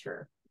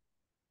Culture.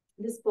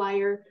 This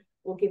flyer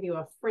will give you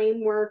a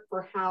framework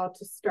for how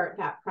to start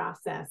that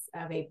process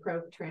of a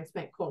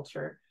pro-transplant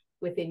culture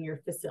within your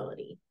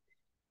facility.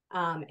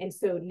 And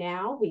so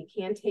now we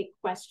can take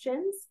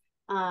questions.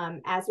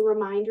 As a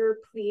reminder,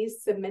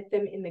 please submit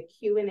them in the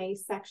Q&A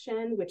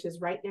section, which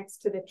is right next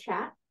to the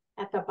chat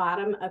at the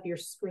bottom of your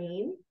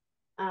screen.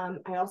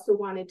 I also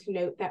wanted to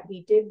note that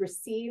we did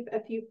receive a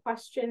few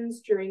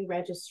questions during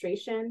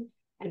registration,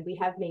 and we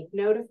have made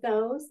note of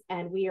those,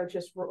 and we are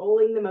just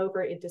rolling them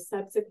over into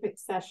subsequent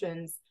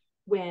sessions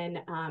when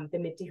the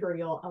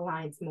material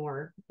aligns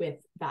more with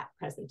that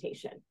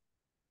presentation.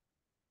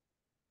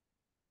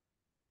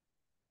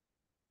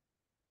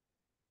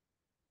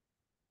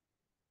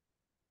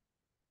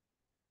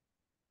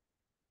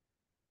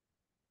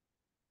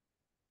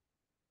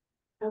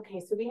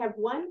 Okay, so we have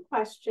one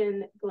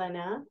question,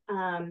 Glenna.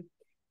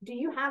 Do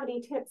you have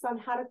any tips on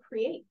how to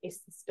create a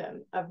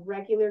system of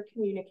regular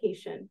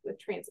communication with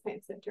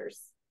transplant centers?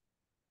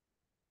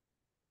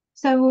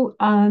 So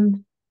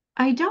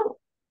I don't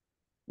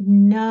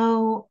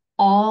know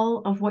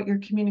all of what your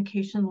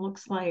communication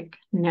looks like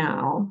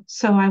now.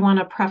 So I want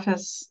to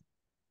preface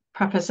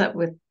it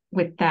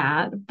with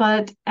that.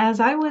 But as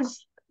I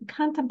was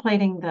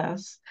contemplating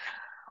this,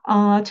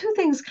 2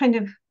 things kind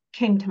of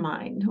came to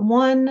mind.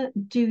 One,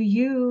 do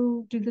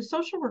the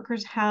social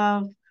workers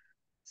have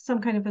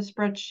some kind of a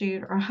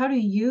spreadsheet, or how do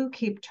you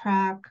keep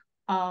track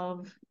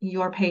of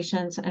your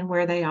patients and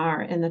where they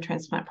are in the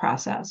transplant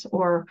process,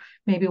 or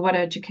maybe what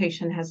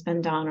education has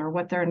been done, or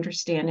what their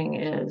understanding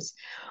is,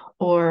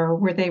 or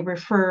were they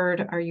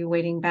referred? Are you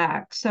waiting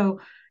back? So,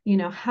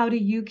 how do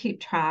you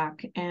keep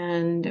track?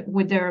 And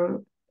would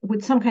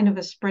some kind of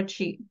a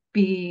spreadsheet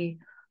be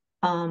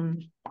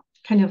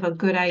kind of a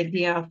good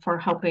idea for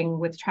helping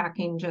with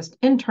tracking just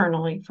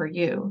internally for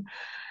you?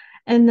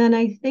 And then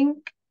I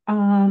think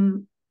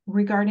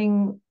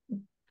regarding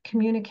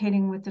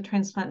communicating with the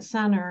transplant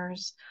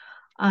centers,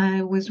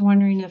 I was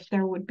wondering if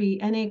there would be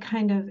any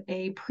kind of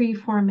a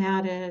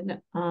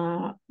pre-formatted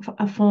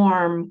a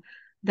form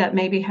that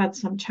maybe had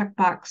some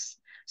checkbox.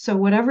 So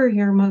whatever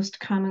your most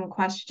common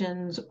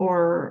questions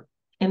or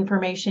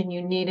information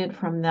you needed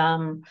from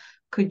them,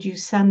 could you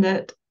send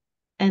it,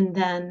 and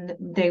then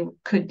they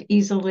could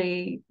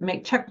easily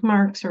make check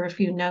marks or a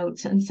few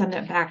notes and send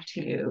it back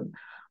to you.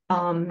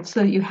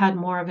 so that you had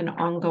more of an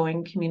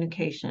ongoing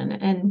communication.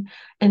 And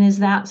is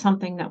that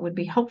something that would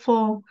be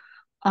helpful,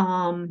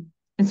 and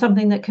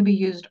something that could be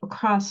used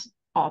across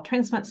all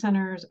transplant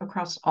centers,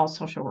 across all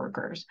social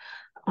workers?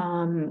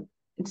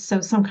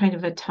 So some kind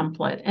of a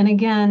template. And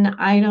again,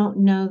 I don't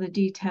know the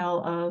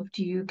detail of,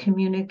 do you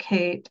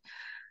communicate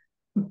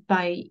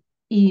by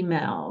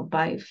email,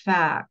 by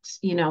fax?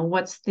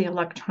 What's the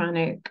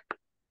electronic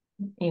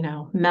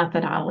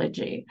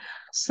methodology?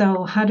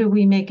 So how do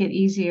we make it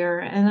easier?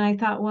 And I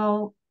thought,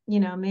 well,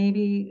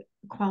 maybe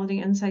Quality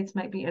Insights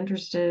might be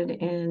interested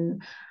in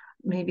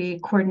maybe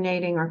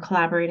coordinating or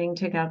collaborating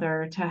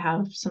together to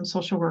have some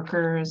social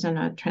workers and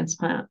a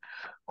transplant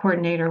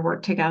coordinator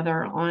work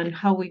together on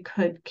how we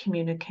could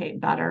communicate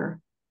better,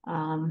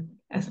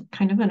 as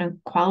kind of an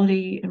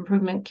quality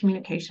improvement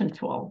communication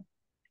tool.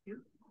 Yeah,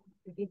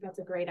 I think that's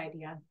a great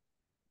idea.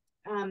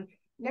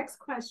 Next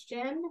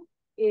question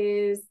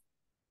is,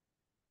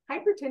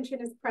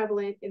 hypertension is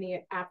prevalent in the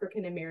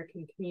African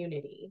American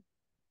community.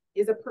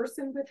 Is a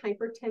person with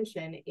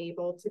hypertension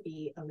able to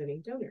be a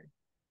living donor?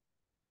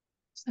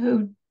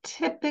 So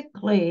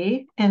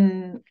typically,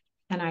 and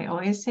I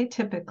always say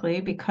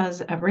typically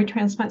because every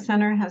transplant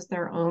center has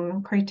their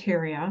own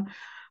criteria,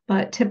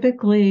 but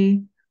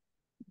typically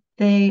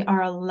they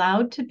are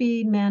allowed to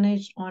be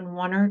managed on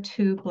 1 or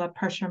 2 blood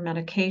pressure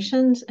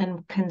medications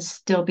and can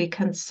still be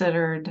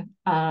considered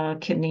a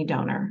kidney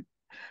donor.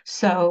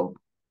 So,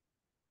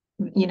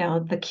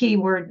 the key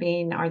word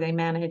being, are they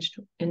managed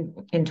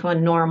into a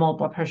normal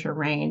blood pressure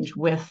range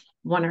with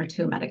 1 or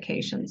 2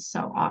 medications?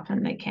 So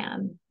often they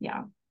can,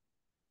 yeah.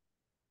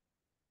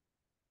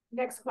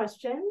 Next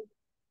question.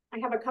 I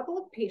have a couple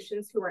of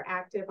patients who are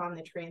active on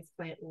the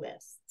transplant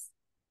lists.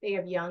 They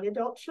have young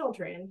adult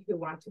children who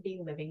want to be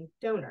living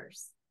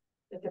donors,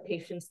 but the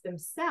patients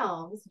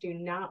themselves do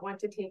not want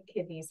to take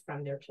kidneys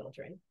from their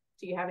children.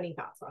 Do you have any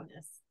thoughts on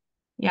this?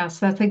 Yes,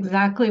 that's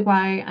exactly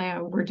why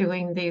we're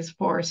doing these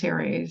 4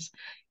 series,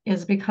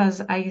 is because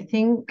I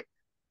think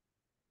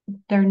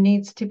there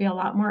needs to be a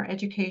lot more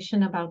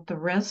education about the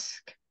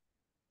risk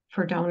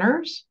for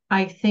donors.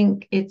 I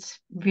think it's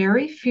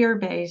very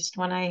fear-based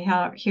when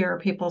I hear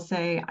people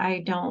say, I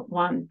don't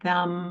want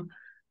them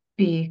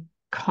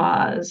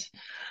because.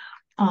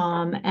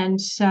 And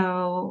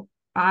so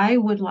I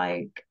would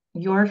like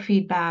your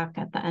feedback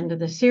at the end of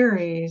the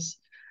series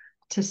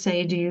to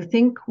say, do you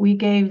think we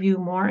gave you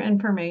more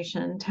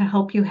information to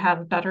help you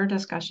have better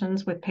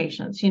discussions with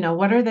patients?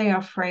 What are they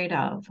afraid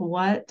of?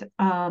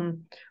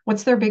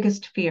 What's their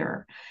biggest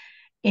fear?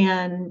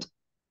 And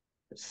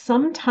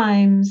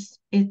sometimes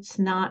it's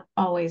not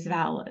always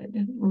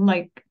valid.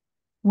 Like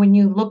when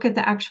you look at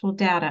the actual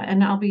data,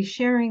 and I'll be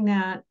sharing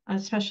that,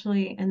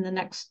 especially in the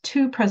next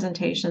 2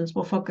 presentations,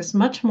 we'll focus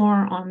much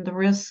more on the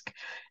risk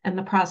and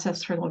the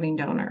process for living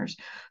donors.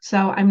 So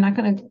I'm not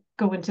going to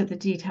go into the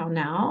detail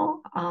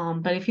now,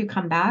 but if you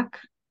come back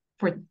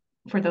for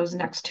those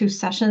next 2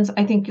 sessions,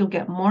 I think you'll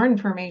get more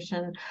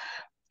information.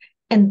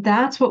 And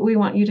that's what we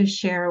want you to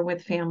share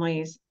with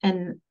families.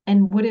 And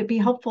would it be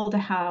helpful to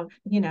have,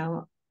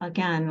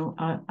 again,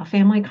 a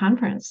family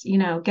conference,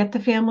 get the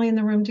family in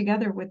the room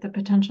together with the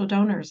potential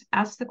donors,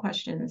 ask the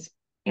questions,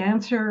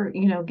 answer,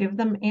 give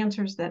them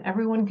answers that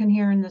everyone can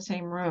hear in the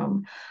same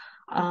room.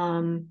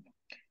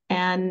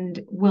 And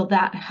will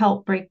that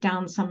help break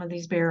down some of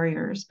these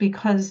barriers?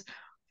 Because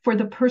for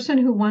the person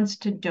who wants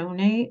to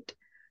donate,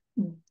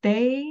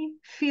 they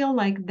feel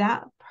like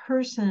that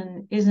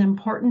person is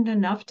important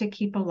enough to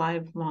keep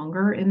alive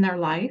longer in their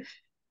life.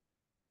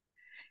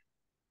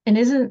 And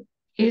isn't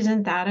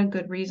that a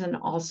good reason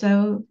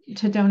also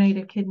to donate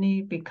a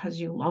kidney? Because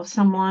you love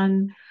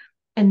someone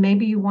and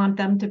maybe you want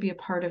them to be a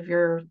part of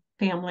your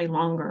family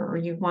longer, or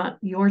you want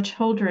your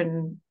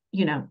children,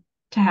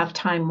 to have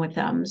time with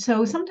them.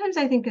 So sometimes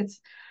I think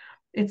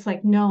it's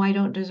like, no, I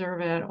don't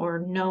deserve it, or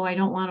no, I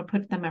don't want to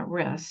put them at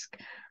risk,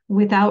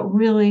 without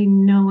really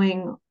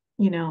knowing,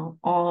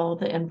 all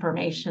the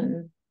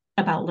information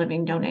about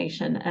living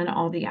donation and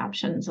all the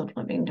options of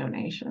living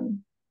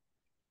donation.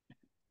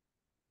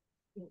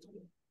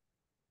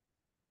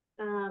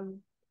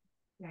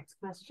 Next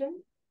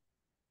question.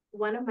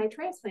 One of my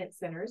transplant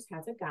centers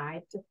has a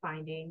guide to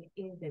finding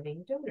a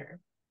living donor.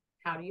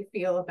 How do you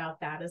feel about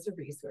that as a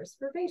resource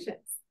for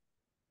patients?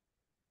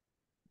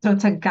 So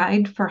it's a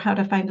guide for how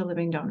to find a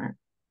living donor.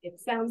 It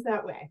sounds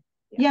that way.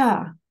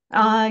 Yes.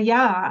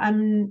 Yeah.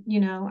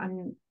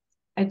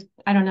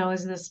 I don't know,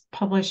 is this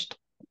published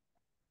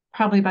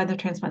probably by the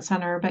Transplant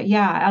Center? But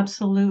yeah,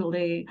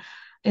 absolutely.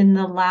 In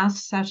the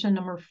last session,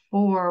 number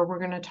 4, we're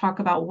going to talk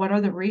about what are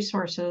the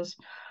resources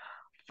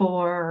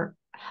for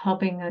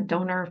helping a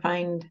donor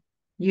find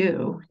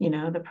you,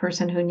 the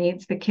person who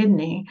needs the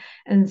kidney.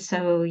 And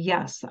so,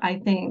 yes, I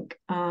think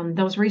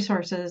those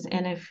resources,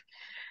 and if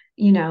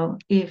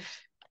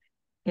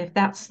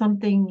that's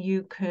something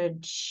you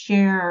could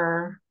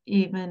share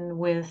even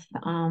with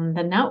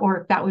the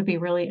network, that would be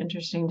really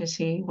interesting to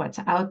see what's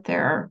out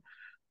there,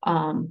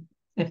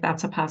 if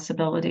that's a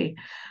possibility.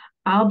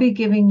 I'll be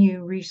giving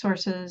you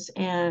resources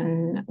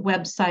and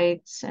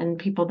websites and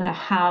people that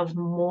have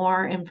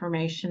more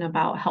information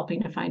about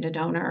helping to find a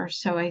donor.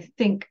 So I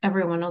think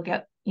everyone will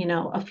get,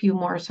 a few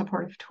more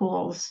supportive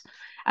tools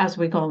as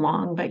we go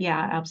along. But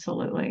yeah,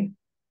 absolutely.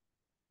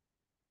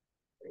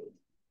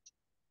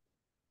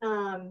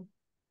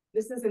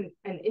 This is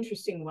an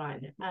interesting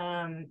one.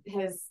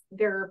 Has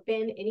there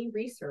been any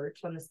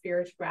research on the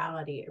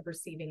spirituality of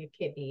receiving a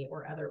kidney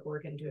or other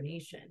organ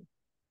donation?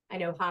 I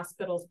know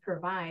hospitals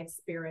provide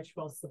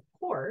spiritual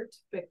support,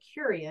 but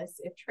curious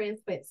if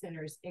transplant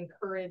centers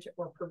encourage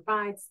or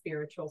provide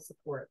spiritual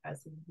support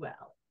as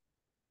well.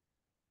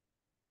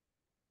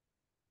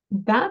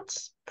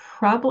 That's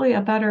probably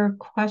a better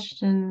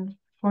question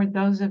for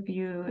those of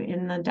you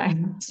in the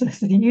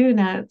dialysis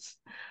units.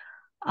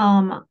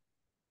 Um,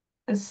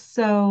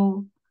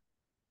 so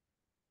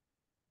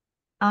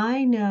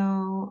I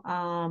know,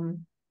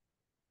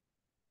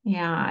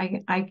 yeah,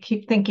 I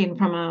keep thinking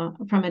from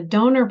a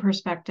donor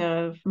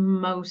perspective,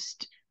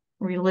 most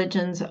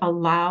religions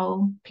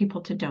allow people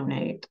to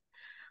donate.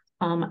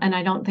 And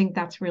I don't think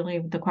that's really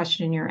the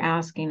question you're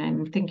asking.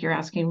 I think you're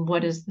asking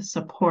what is the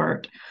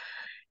support?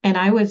 And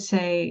I would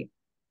say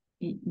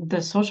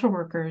the social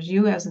workers,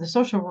 you as the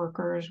social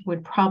workers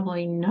would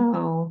probably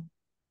know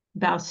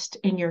best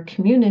in your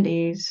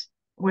communities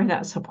where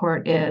that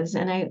support is.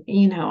 And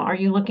are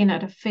you looking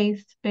at a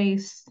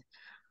faith-based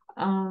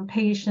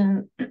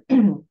patient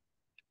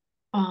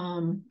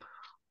um,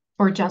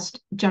 or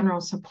just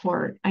general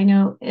support? I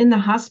know in the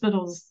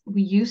hospitals,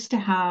 we used to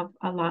have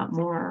a lot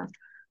more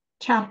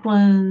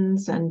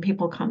chaplains and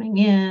people coming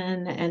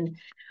in. And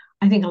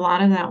I think a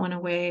lot of that went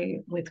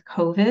away with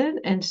COVID.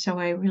 And so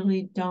I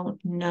really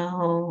don't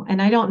know. And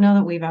I don't know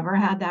that we've ever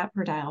had that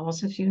for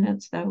dialysis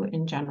units, though,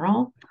 in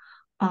general.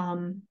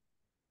 Um,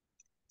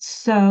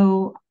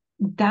 so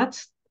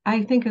that's,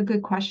 I think, a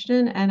good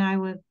question. And I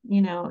would,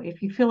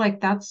 if you feel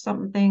like that's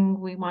something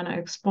we want to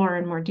explore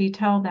in more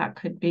detail, that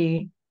could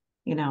be,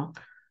 you know,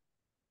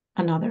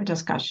 another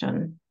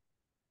discussion.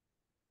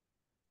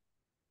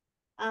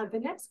 The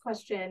next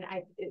question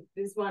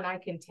is one I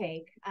can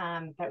take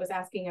that was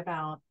asking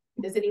about,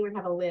 does anyone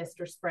have a list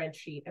or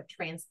spreadsheet of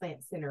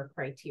transplant center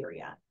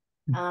criteria?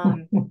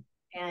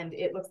 And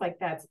it looks like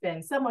that's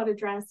been somewhat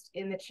addressed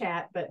in the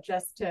chat, but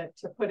just to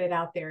put it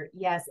out there,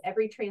 yes,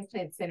 every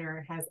transplant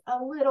center has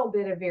a little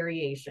bit of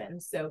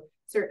variation. So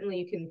certainly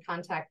you can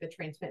contact the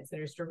transplant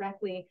centers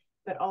directly,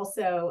 but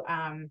also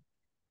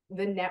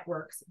the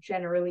networks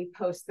generally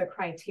post the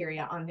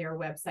criteria on their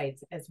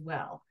websites as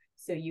well.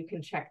 So you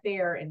can check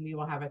there and we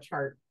will have a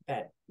chart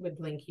that would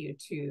link you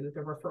to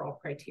the referral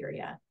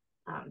criteria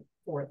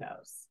for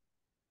those.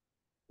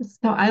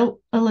 So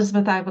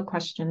Elizabeth, I have a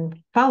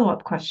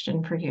follow-up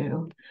question for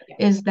you.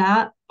 Yeah. Is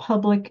that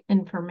public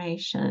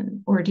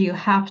information, or do you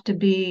have to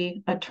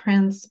be a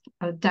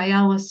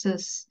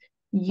dialysis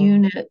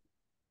unit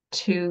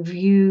to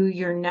view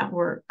your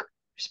network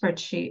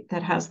spreadsheet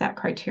that has that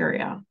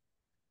criteria?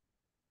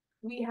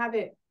 We have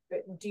it.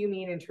 Do you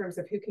mean in terms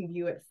of who can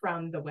view it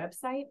from the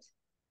website?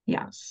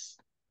 Yes.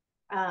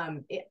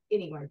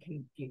 Anyone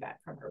can view that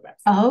from her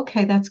website.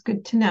 Okay, that's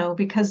good to know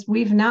because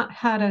we've not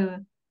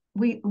had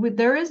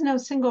there is no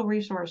single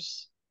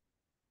resource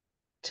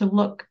to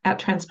look at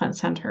transplant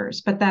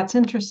centers, but that's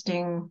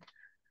interesting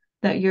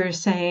that you're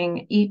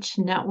saying each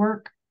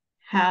network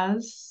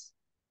has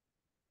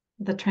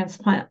the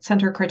transplant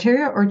center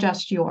criteria or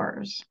just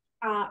yours?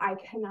 I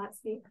cannot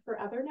speak for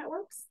other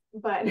networks,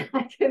 but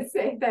I can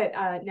say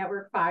that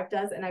Network 5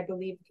 does, and I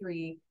believe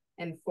 3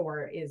 and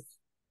 4 is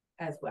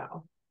as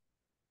well.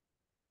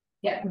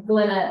 Yeah,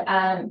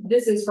 Glenna,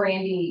 this is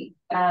Randy,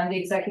 the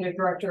Executive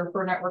Director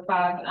for Network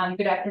 5.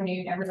 Good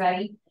afternoon,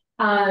 everybody.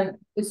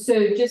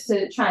 So just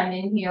to chime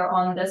in here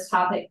on this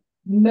topic,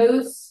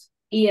 most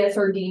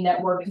ESRD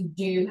networks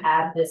do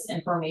have this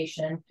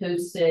information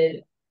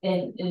posted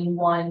in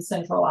one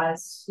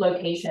centralized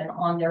location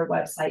on their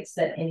websites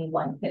that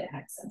anyone could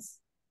access.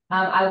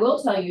 I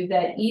will tell you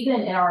that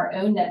even in our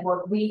own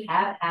network, we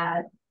have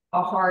had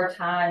a hard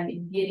time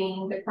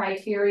getting the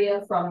criteria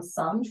from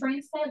some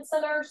transplant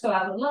centers. So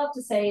I would love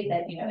to say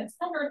that, it's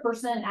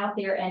 100% out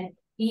there. And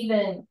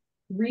even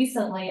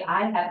recently,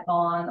 I have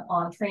gone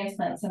on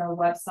transplant center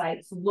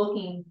websites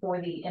looking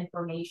for the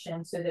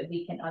information so that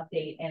we can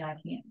update, and I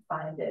can't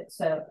find it.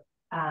 So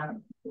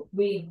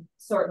we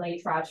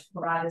certainly try to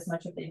provide as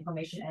much of the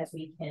information as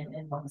we can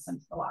in one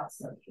centralized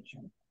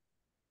location.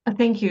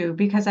 Thank you,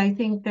 because I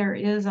think there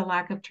is a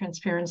lack of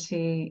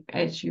transparency,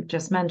 as you've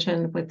just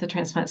mentioned, with the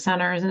transplant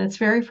centers, and it's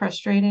very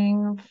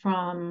frustrating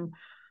from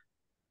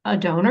a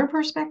donor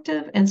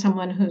perspective and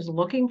someone who's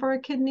looking for a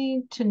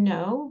kidney to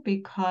know,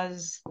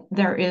 because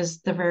there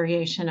is the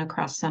variation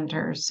across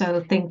centers.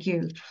 So thank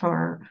you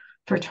for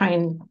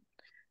trying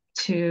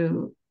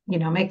to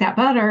make that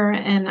better,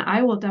 and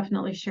I will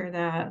definitely share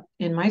that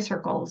in my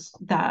circles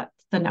that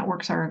the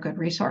networks are a good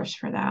resource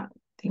for that.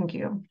 Thank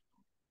you.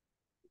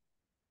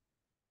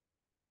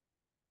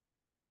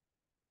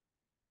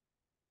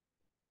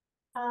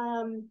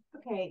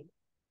 Okay.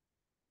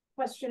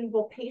 Question,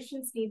 will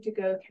patients need to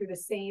go through the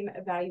same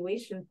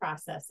evaluation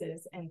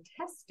processes and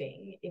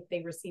testing if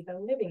they receive a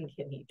living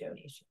kidney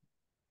donation?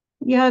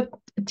 Yeah,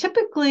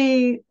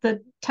 typically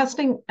the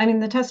testing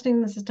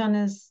this is done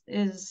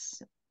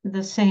is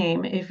the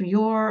same. If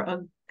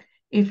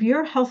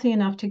you're healthy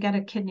enough to get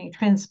a kidney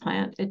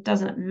transplant, it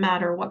doesn't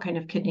matter what kind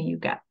of kidney you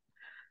get.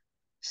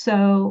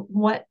 So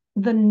what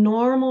the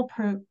normal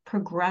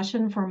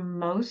progression for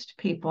most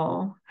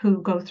people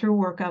who go through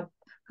workup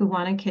who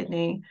want a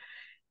kidney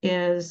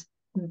is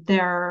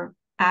they're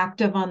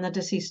active on the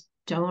deceased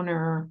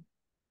donor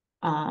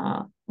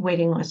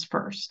waiting list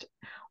first,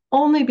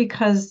 only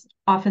because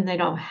often they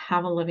don't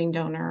have a living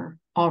donor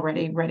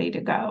already ready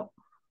to go.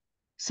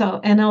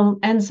 So,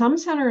 and some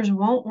centers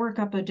won't work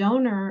up a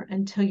donor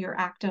until you're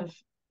active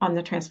on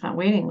the transplant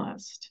waiting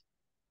list.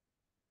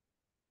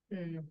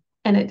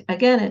 And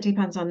it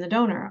depends on the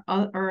donor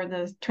or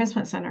the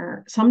transplant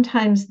center.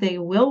 Sometimes they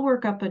will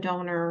work up a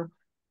donor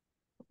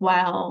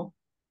while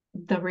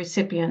the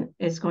recipient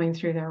is going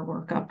through their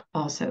workup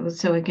also.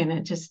 So again,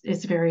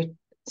 it's very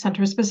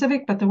center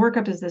specific, but the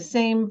workup is the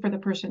same for the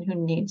person who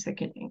needs the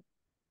kidney.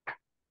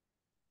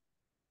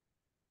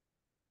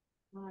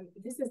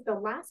 This is the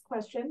last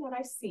question that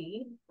I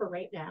see for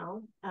right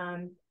now.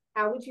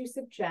 How would you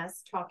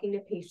suggest talking to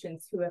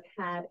patients who have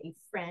had a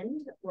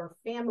friend or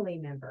family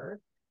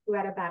member who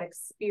had a bad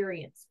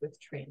experience with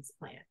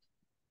transplant,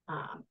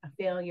 a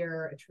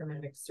failure, a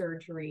traumatic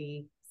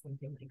surgery,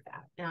 something like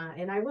that?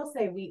 And I will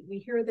say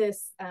we hear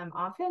this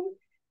often.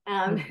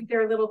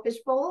 There are little fish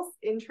bowls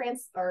in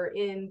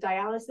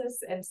dialysis,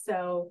 and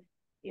so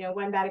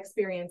one bad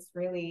experience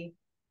really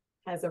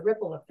has a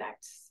ripple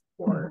effect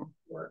for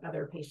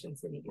other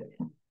patients in the unit.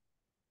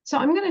 So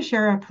I'm going to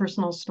share a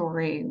personal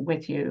story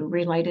with you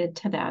related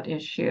to that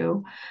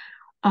issue.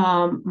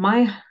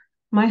 My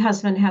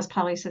husband has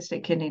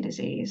polycystic kidney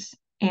disease,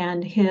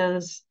 and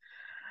his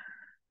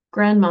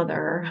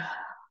grandmother,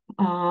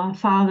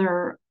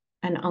 father,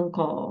 and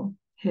uncle,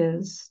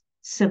 his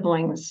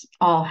siblings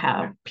all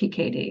have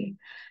PKD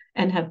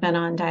and have been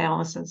on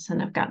dialysis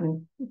and have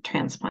gotten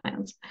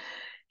transplants.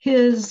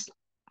 His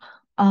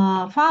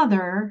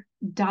father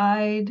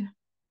died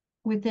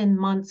within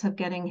months of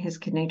getting his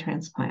kidney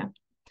transplant.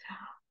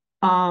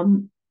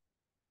 And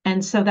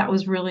so that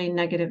was really a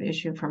negative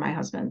issue for my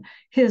husband.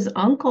 His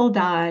uncle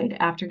died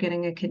after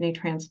getting a kidney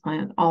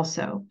transplant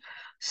also.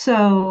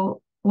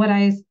 So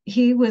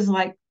he was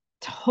like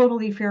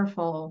totally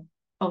fearful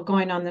of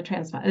going on the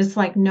transplant. It's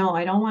like, no,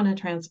 I don't want a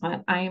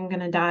transplant. I am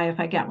going to die if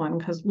I get one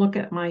because look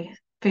at my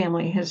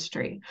family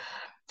history.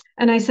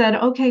 And I said,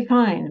 okay,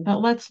 fine, but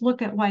let's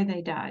look at why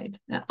they died.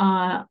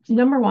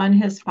 Number one,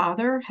 his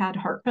father had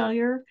heart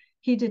failure.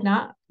 He did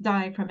not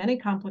die from any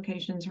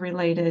complications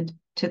related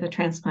to the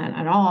transplant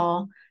at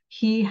all.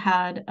 He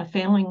had a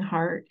failing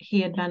heart.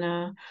 He had been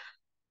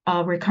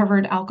a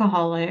recovered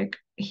alcoholic.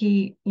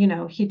 He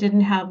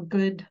didn't have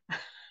good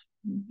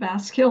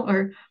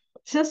vascular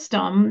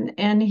system,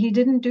 and he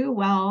didn't do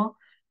well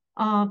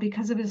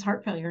because of his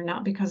heart failure,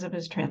 not because of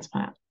his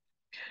transplant.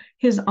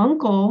 His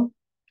uncle,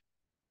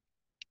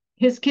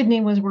 his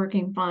kidney was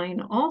working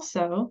fine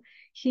also.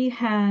 He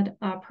had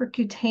a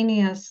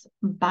percutaneous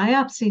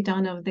biopsy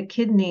done of the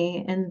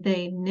kidney, and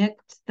they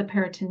nicked the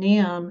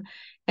peritoneum,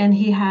 and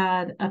he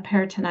had a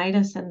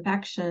peritonitis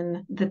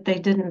infection that they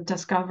didn't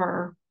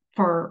discover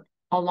for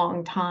a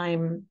long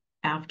time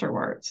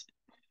afterwards.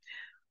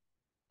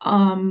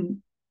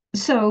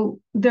 So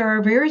there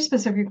are very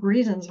specific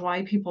reasons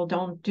why people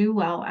don't do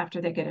well after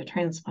they get a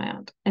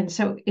transplant. And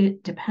so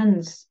it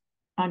depends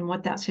on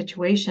what that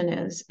situation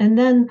is. And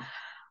then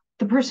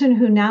the person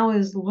who now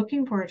is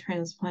looking for a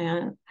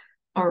transplant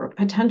or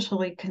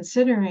potentially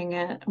considering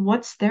it,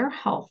 what's their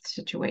health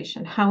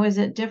situation? How is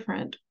it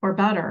different or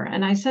better?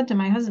 And I said to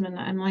my husband,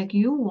 I'm like,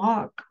 you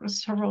walk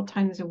several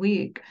times a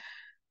week.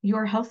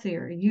 You're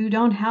healthier. You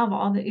don't have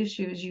all the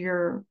issues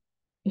your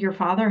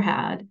father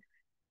had.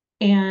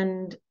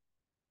 And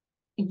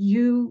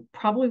you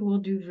probably will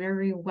do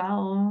very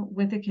well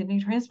with a kidney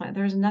transplant.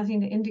 There's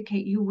nothing to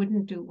indicate you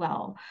wouldn't do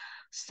well.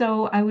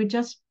 So I would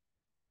just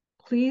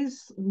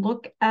please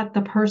look at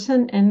the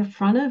person in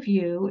front of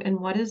you and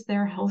what is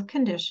their health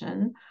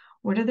condition,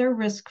 what are their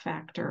risk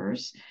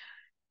factors,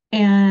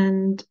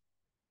 and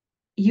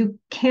you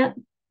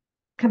can't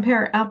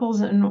compare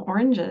apples and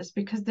oranges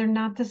because they're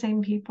not the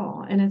same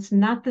people and it's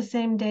not the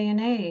same day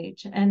and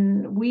age.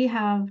 And we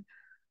have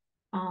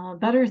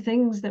better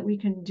things that we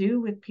can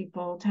do with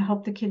people to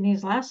help the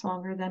kidneys last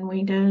longer than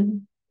we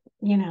did,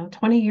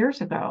 20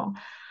 years ago.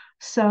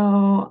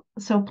 So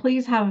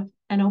please have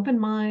an open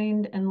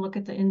mind and look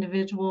at the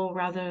individual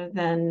rather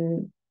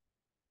than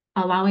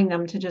allowing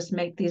them to just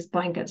make these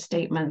blanket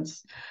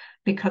statements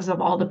because of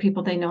all the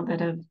people they know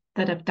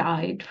that have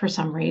died for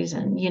some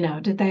reason.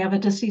 Did they have a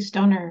deceased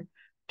donor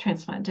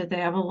transplant? Did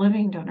they have a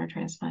living donor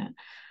transplant?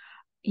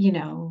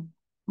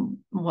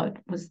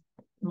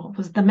 What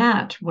was the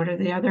match? What are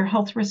the other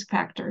health risk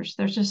factors?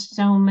 There's just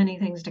so many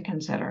things to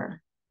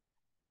consider.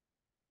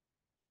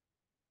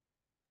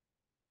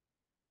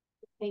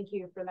 Thank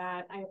you for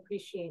that. I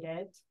appreciate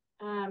it.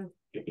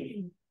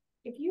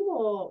 If you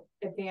will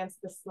advance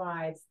the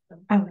slides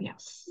Oh,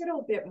 yes. a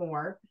little bit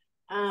more.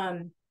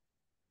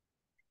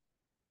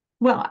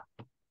 Well,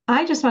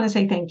 I just want to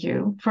say thank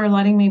you for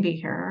letting me be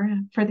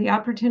here, for the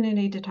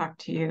opportunity to talk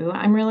to you.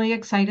 I'm really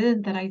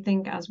excited that I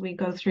think as we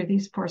go through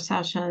these 4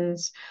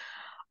 sessions,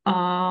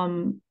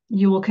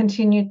 you will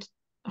continue to,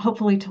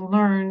 hopefully, to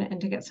learn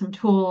and to get some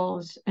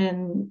tools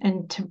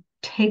and to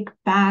take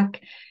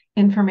back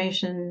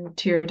information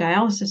to your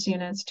dialysis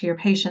units, to your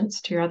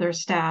patients, to your other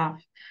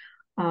staff,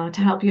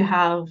 to help you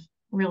have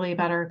really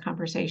better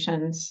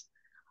conversations,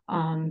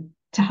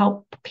 to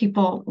help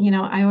people.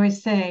 I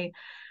always say,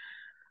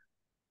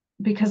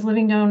 because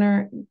living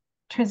donor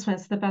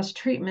transplant's the best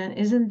treatment,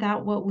 isn't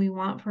that what we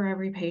want for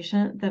every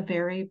patient? The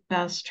very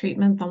best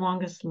treatment, the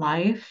longest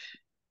life.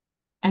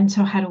 And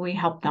so how do we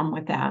help them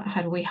with that?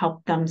 How do we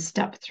help them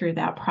step through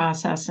that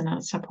process in a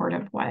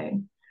supportive way?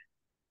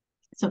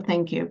 So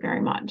thank you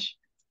very much.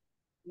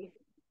 We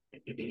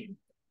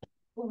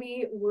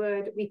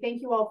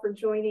thank you all for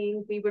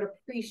joining. We would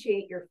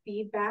appreciate your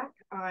feedback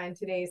on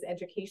today's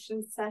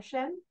education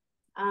session.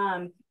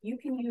 You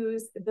can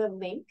use the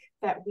link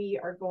that we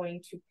are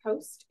going to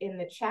post in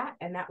the chat,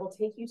 and that will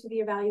take you to the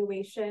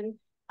evaluation.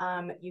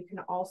 You can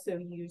also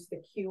use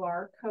the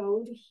QR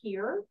code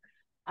here.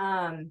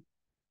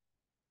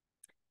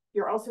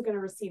 You're also going to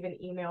receive an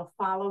email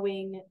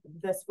following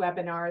this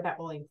webinar that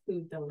will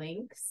include the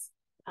links.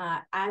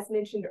 As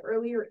mentioned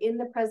earlier in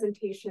the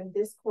presentation,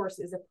 this course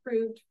is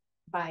approved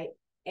by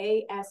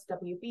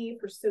ASWB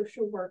for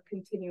social work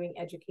continuing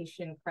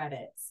education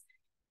credits,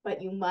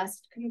 but you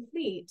must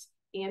complete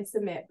and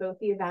submit both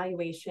the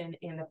evaluation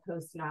and the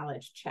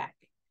post-knowledge check.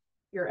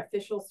 Your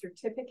official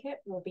certificate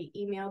will be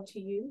emailed to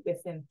you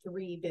within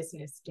 3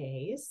 business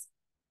days.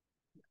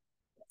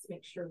 Let's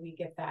make sure we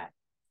get that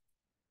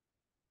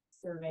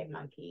Survey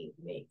Monkey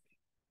link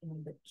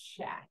in the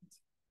chat.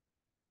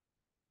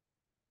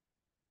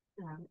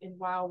 And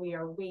while we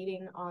are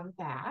waiting on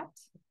that,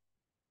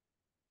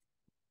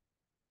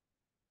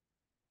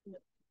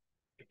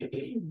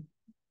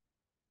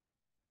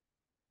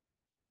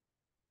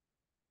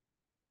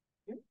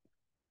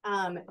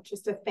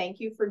 just a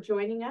thank you for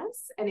joining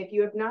us. And if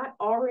you have not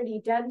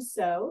already done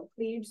so,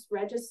 please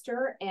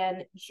register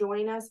and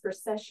join us for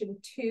session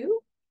 2,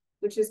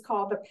 which is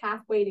called The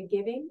Pathway to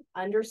Giving,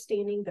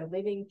 Understanding the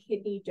Living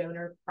Kidney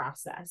Donor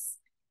Process.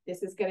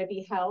 This is going to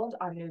be held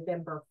on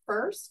November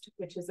 1st,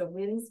 which is a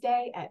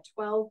Wednesday at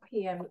 12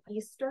 p.m.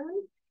 Eastern.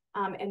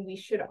 And we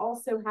should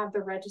also have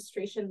the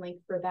registration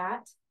link for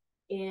that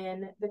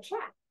in the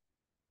chat.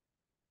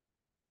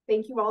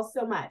 Thank you all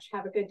so much.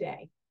 Have a good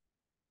day.